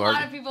don't know there's who a lot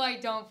Argus. of people I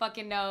don't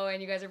fucking know,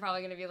 and you guys are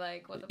probably gonna be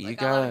like, "What the You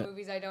fuck?" A lot got- of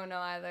movies I don't know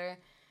either.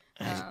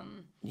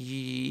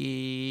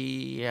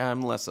 Yeah,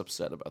 I'm less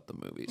upset about the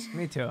movies.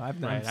 Me too.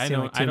 I've Right. seen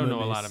like two I don't know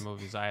a movies. lot of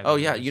movies either. Oh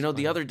yeah, It's you know the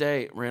funny. other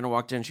day, Miranda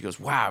walked in. She goes,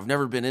 "Wow, I've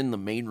never been in the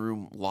main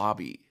room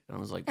lobby." And I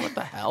was like, "What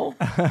the hell?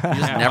 You just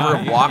Yeah, never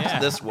wow, walked yeah.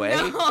 this way?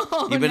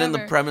 No, You've been in the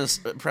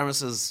never.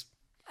 premises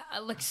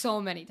Like so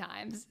many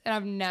times, and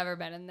I've never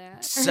been in there.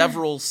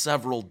 several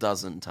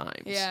dozen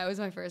times. Yeah, it was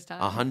my first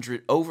time.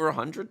 Over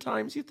 100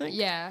 times, you think?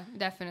 Yeah,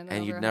 definitely.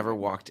 And over you'd never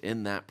 100. walked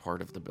in that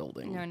part of the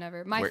building. No,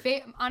 never.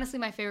 Honestly,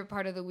 my favorite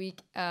part of the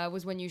week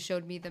was when you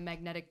showed me the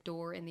magnetic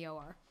door in the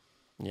OR.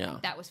 Yeah.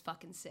 That was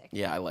fucking sick.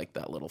 Yeah, I like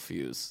that little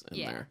fuse in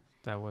Yeah. there.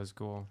 That was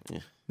cool.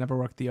 Never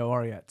worked the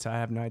OR yet, so I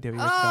have no idea what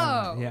you're talking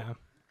about. Oh. Yeah.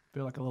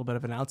 Feel like a little bit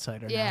of an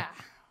outsider now. Yeah.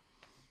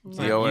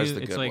 The OR is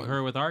the It's good like one.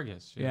 her with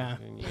Argus. Yeah.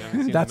 And you haven't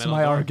seen the That's metal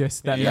my door? Argus,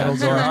 that Yeah. metal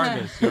It's your door.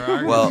 Argus. Your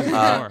Argus Well, is the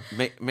door.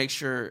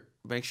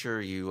 make sure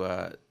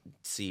you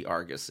see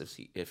Argus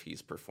if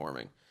he's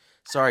performing.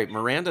 Sorry,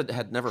 Miranda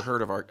had never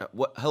heard of Argus.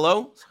 What?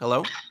 Hello?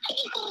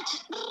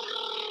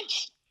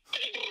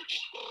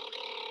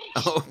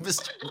 Oh,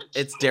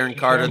 it's Darren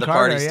Carter, Darren the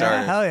Carter, party yeah,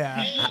 starter. Hell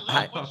yeah.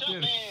 Hi. What's up,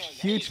 man?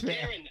 Huge Hey,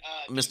 fan.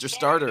 Darren, Mr. sorry to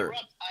Starter.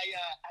 interrupt. I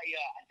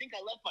think I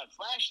left my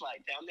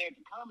flashlight down there at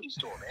the comedy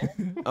store,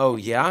 man. Oh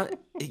yeah,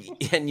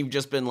 and you've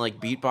just been like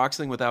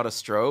beatboxing without a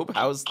strobe.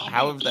 How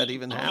have that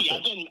even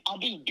happened? I've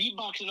been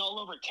beatboxing all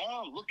over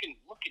town, looking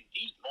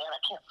deep, man. I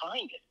can't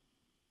find it.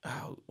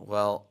 Oh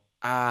well,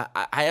 I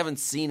haven't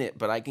seen it,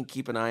 but I can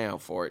keep an eye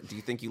out for it. Do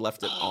you think you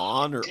left it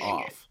on or dang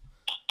off?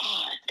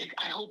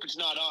 I hope it's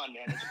not on,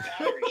 man. It's a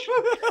battery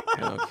short.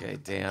 Okay,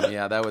 damn.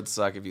 Yeah, that would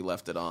suck if you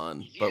left it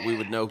on, but we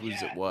would know whose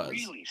it was.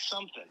 Really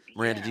something.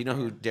 Miranda, do you know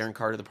who Darren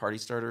Carter, the party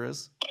starter,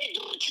 is?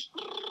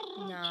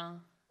 No. All right,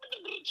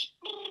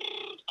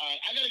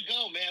 I gotta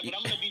go, man. But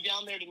I'm gonna be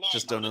down there tonight.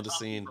 Just don't I'm know gonna the talk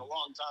to you scene. for a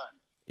long time.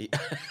 Yeah.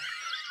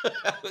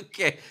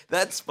 Okay,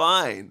 that's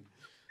fine.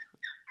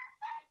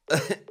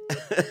 Shout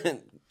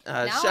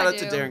I out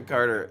to do. Darren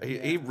Carter.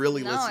 He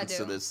really Now I listens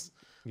to do. this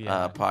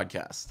Yeah.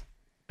 podcast.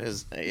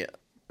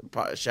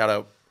 Shout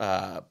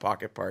out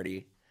Pocket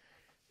Party.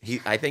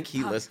 I think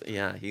he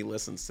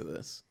listens to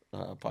this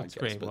podcast. That's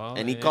great. But- Well,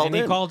 and he called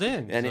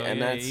in. And, And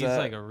so, that's he's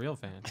like a real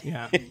fan.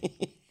 Yeah.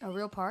 A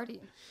real party.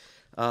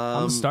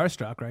 I'm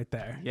starstruck right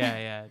there.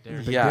 Yeah.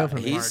 Darren Big yeah, deal for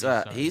me. he's Party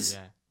starter, he's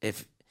yeah.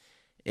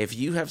 if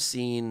you have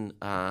seen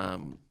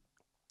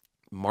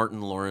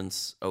Martin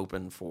Lawrence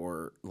open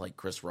for like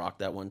Chris Rock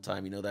that one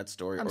time, you know that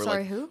story, I'm or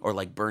sorry, like who? or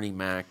like Bernie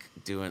Mac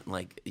doing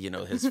like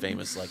his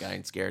famous like I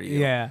ain't scared of you.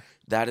 Yeah.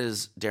 That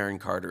is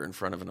Darren Carter in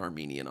front of an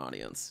Armenian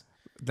audience.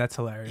 That's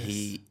hilarious.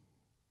 He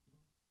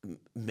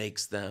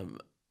makes them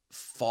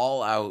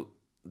fall out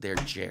their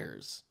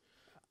chairs.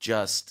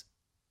 Just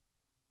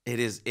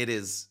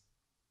it's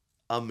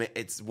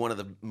one of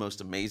the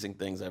most amazing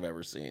things I've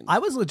ever seen. I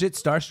was legit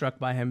starstruck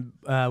by him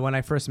when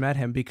I first met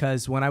him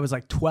because when I was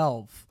like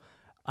 12,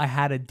 I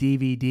had a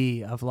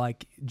DVD of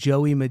like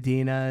Joey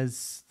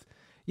Medina's.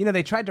 You know,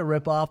 they tried to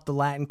rip off the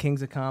Latin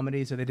Kings of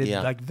Comedy, so they did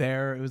Yeah. like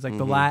it was like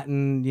the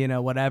Latin,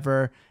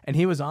 whatever, and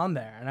he was on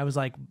there, and I was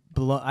like,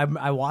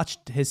 I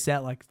watched his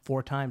set like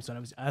 4 times,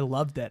 and I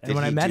loved it. And Did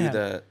when he I met do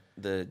him,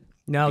 the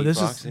no,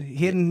 this was beatboxing?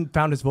 he hadn't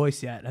found his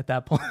voice yet at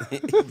that point.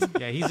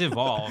 Yeah, he's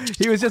evolved.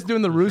 He was just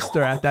doing the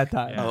rooster at that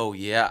time. Yeah. Oh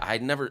yeah, I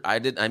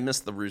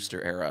missed the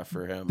Rooster era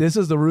for him. This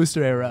was the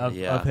rooster era of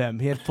Yeah. him.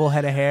 He had full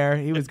head of hair.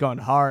 He was going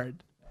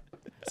hard.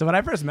 So when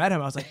I first met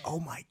him, I was like, "Oh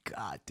my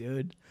god,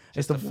 dude!"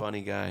 Just a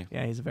funny guy.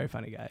 Yeah, he's a very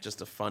funny guy.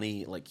 Just a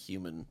funny like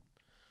human.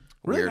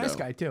 Really weirdo. nice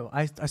guy too.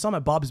 I saw him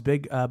at Bob's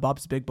Big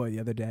Boy the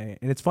other day,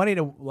 and it's funny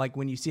to like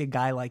when you see a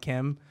guy like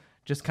him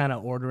just kind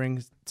of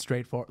ordering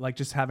straightforward, like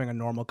just having a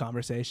normal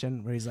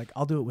conversation where he's like,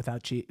 I'll do it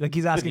without cheese. Like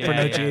he's asking for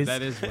no cheese.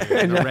 That is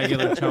weird. A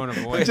regular tone of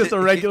voice. Just a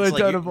regular It's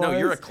like tone of voice. No,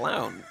 you're a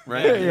clown,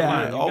 right?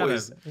 Yeah. You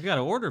always. You got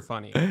to order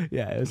funny.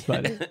 Yeah, it was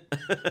funny.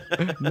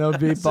 No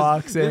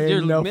beatboxing,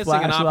 You're no missing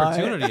flashlight. an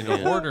opportunity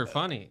to order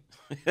funny.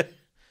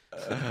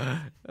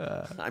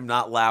 I'm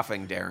not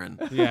laughing,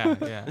 Darren. Yeah.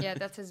 Yeah,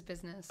 that's his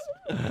business.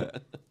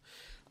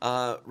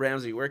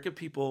 Ramsey, where can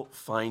people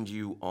find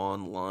you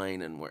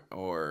online, and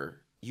or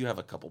you have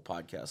a couple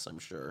podcasts, I'm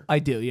sure. I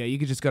do, yeah. You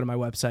can just go to my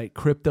website,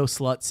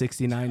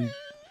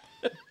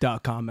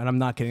 cryptoslut69.com. And I'm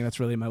not kidding, that's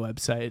really my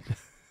website.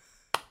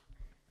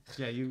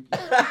 Yeah, you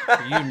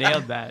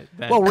nailed that.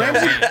 Well,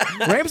 Ramsey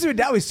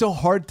Badawi is so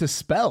hard to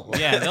spell.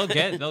 Yeah, they'll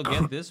get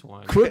this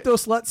one.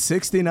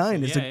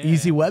 Cryptoslut69 is an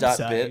easy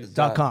website.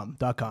 .com.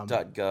 .com.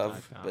 .gov,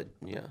 but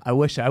yeah. I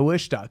wish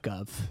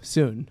 .gov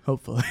soon,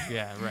 hopefully.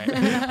 Yeah, right.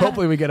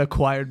 Hopefully we get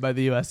acquired by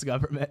the U.S.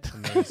 government.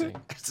 Amazing.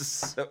 This is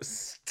so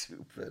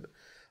stupid.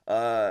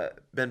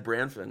 Ben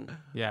Branfin.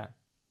 Yeah.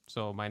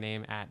 So my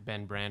name at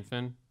Ben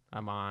Branfin.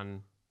 I'm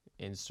on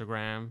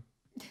Instagram.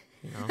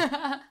 You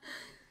know.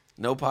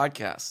 No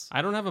podcasts.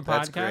 I don't have a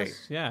That's podcast. great.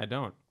 Yeah, I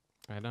don't.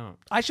 Should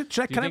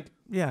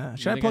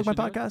I plug my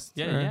podcast?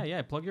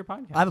 Yeah. Plug your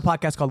podcast. I have a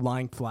podcast called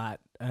Lying Flat,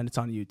 and it's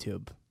on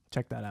YouTube.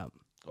 Check that out.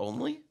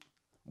 Only?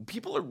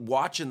 People are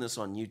watching this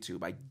on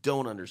YouTube. I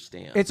don't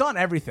understand. It's on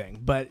everything,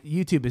 but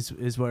YouTube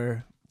is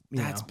where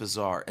That's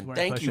bizarre. And where I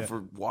thank push you it.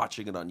 for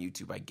watching it on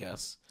YouTube, I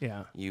guess.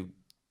 Yeah. You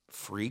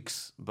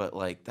freaks, but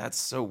like that's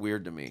so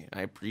weird to me.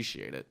 I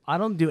appreciate it. I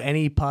don't do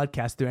any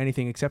podcast through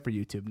anything except for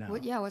YouTube now.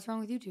 What's wrong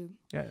with YouTube?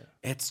 Yeah.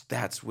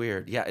 That's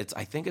weird. Yeah,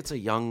 I think it's a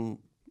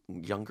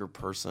younger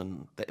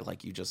person that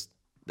like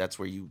that's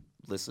where you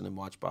listen and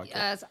watch podcasts.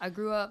 Yes, I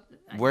grew up.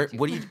 on What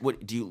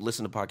YouTube. do you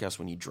listen to podcasts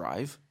when you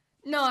drive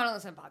No, I don't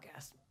listen to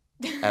podcasts.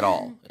 at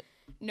all?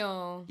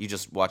 No. You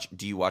just watch.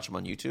 Do you watch them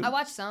on YouTube? I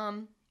watch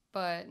some,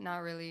 but not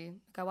really.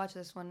 Like I watched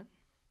this one.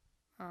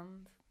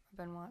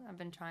 I've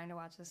been trying to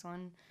watch this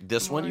one.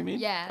 This one, more. you mean?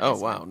 Yeah. Oh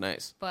this wow, one.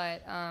 nice.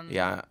 But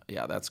Yeah,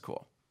 that's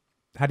cool.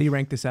 How do you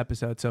rank this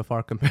episode so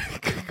far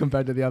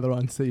compared to the other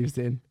ones that you've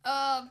seen?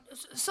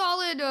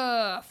 solid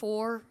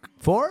 4.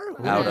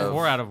 4? Out of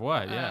 4 out of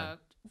what? Yeah.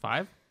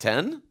 5?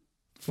 10?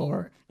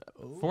 4.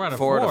 4 out of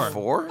 4 4. out of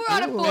 4? 4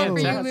 out of 4 for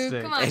you, Fantastic.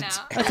 Luke. Come on now.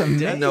 That's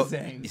amazing. No,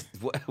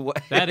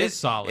 what? That is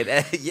solid.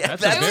 Yeah,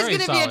 That's a It was very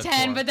gonna be a solid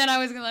 10, 4. but then I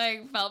was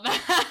felt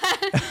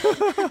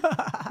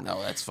bad.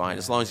 No, that's fine.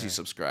 As long as you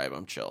subscribe,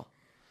 I'm chill.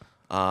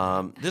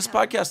 This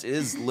podcast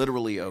is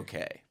literally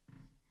okay.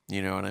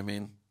 You know what I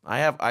mean?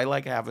 I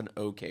like having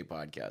okay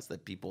podcast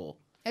that people.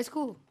 It's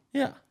cool.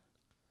 Yeah.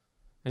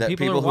 And That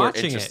people are who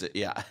watching interested. it.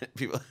 Yeah.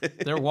 People.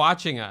 They're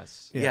watching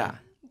us. Yeah.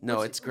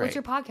 No, it's great. What's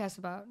your podcast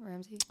about,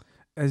 Ramsey?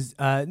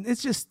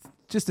 It's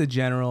just a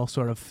general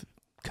sort of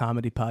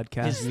comedy His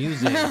podcast.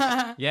 music.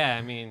 Yeah,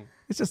 I mean,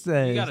 It's just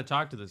you got to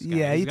talk to this guy.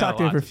 yeah. He's You got talk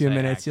to him lot for a few say,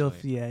 minutes.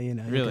 actually.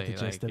 You Really, get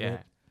the gist like, of yeah.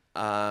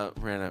 it.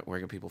 Miranda, where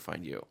can people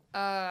find you?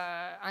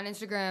 On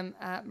Instagram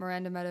at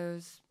Miranda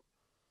Meadows.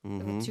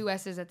 Mm-hmm. With 2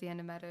 S's at the end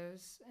of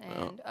Meadows.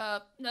 And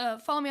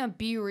follow me on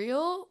Be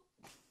Real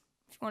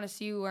if you want to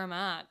see where I'm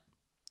at.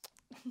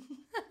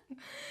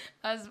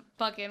 I was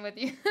fucking with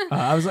you.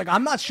 I was like,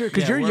 I'm not sure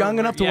because Yeah, you're young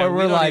enough to yeah, where we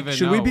we're don't like, even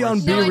should we know. be We're on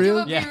still- Be No, I do Real?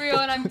 a Be Real,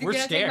 and I'm We're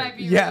gonna take my scared.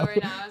 Be Yeah. Real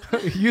right now.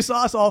 You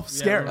saw us all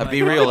scared. we're like,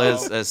 Be Real oh.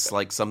 is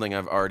like something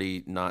I've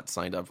already not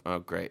signed up. Oh,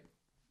 great.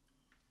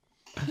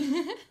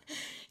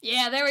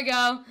 Yeah, there we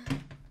go.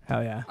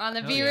 Hell yeah. On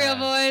the Hell Be yeah. Real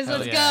boys. Hell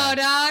Let's yeah.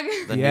 go,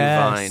 dog. The Yes.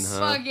 new Vine,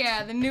 huh? Fuck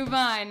yeah, the new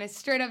Vine. It's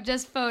straight up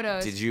just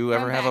photos. Did you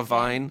ever Run have a back,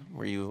 Vine? man.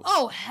 Were you?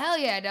 Oh, hell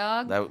yeah,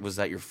 dog. Was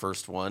that your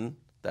first one?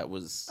 That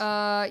was.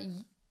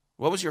 y-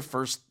 What was your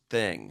first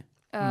thing?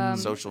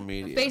 Social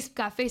media.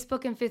 got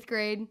Facebook in 5th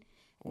grade.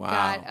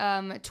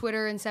 Wow. Got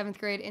Twitter in 7th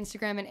grade,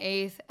 Instagram in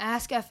 8th.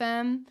 Ask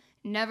FM.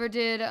 Never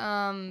did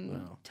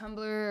Tumblr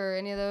or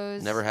any of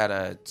those. Never had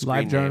a screen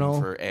Live journal?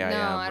 name for AIM, No,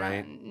 I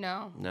right? don't.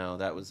 No. No,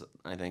 that was.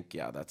 I think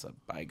that's a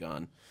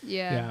bygone.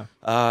 Yeah.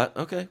 Yeah.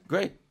 Okay,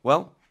 great.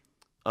 Well,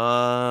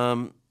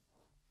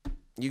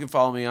 you can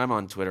follow me. I'm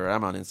on Twitter.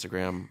 I'm on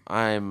Instagram.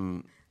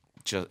 I'm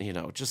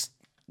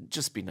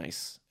just be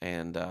nice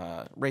and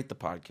rate the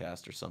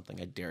podcast or something.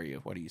 I dare you.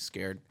 What are you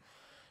scared?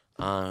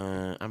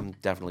 I'm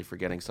definitely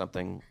forgetting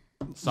something.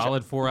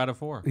 Solid 4 out of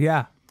 4.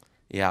 Yeah.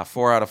 Yeah,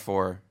 4 out of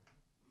 4.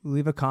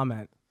 Leave a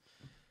comment.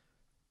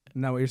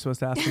 Isn't that what you're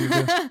supposed to ask them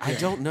to do? I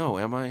don't know.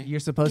 Am I? You're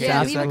supposed to Yeah,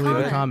 ask leave them a to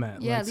leave a comment.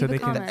 comment. Yeah, like, so leave a they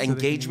comment. can so they can-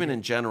 Engagement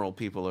in general,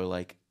 people are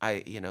like,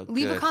 Leave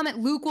good. a comment.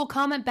 Luke will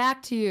comment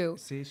back to you.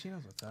 See, she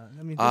knows what's up.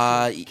 I mean,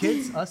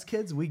 us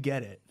kids, we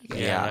get it.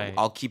 Yeah, right.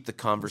 I'll keep the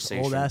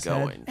conversation old-ass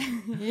head.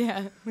 going.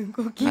 Yeah. Luke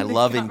will keep I the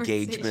love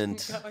conversation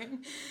engagement.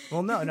 going.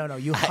 Well, no.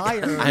 You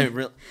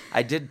hire.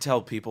 I did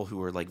tell people who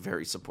were like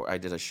very support. I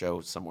did a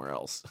show somewhere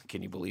else.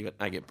 Can you believe it?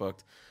 I get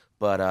booked,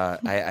 but I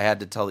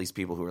had to tell these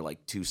people who were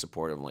like too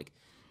supportive. I'm like,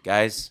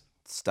 guys,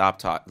 stop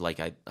talking. Like,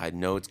 I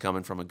know it's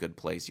coming from a good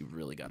place. You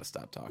really got to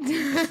stop talking.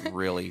 It's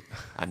really,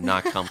 I'm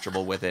not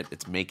comfortable with it.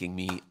 It's making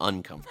me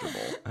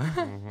uncomfortable.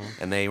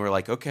 And they were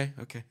like, okay,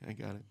 I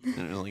got it.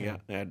 And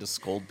I had to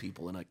scold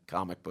people in a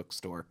comic book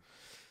store.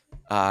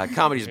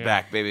 Comedy's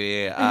back,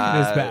 baby. It's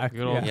back.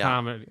 Good old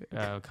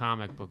Yeah.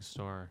 comic book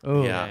store.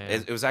 Oh. Yeah.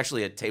 It was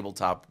actually a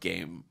tabletop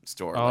game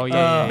store. Oh, like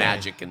yeah.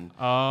 Magic and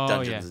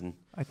Dungeons and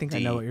I think D.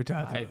 I know what you're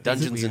talking about.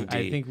 Dungeons and D.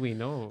 I think we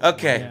know.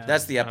 Okay, Yeah.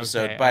 that's the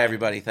episode. Okay. Bye,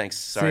 everybody. Thanks.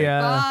 Sorry. See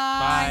ya.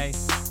 Bye.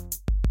 Bye.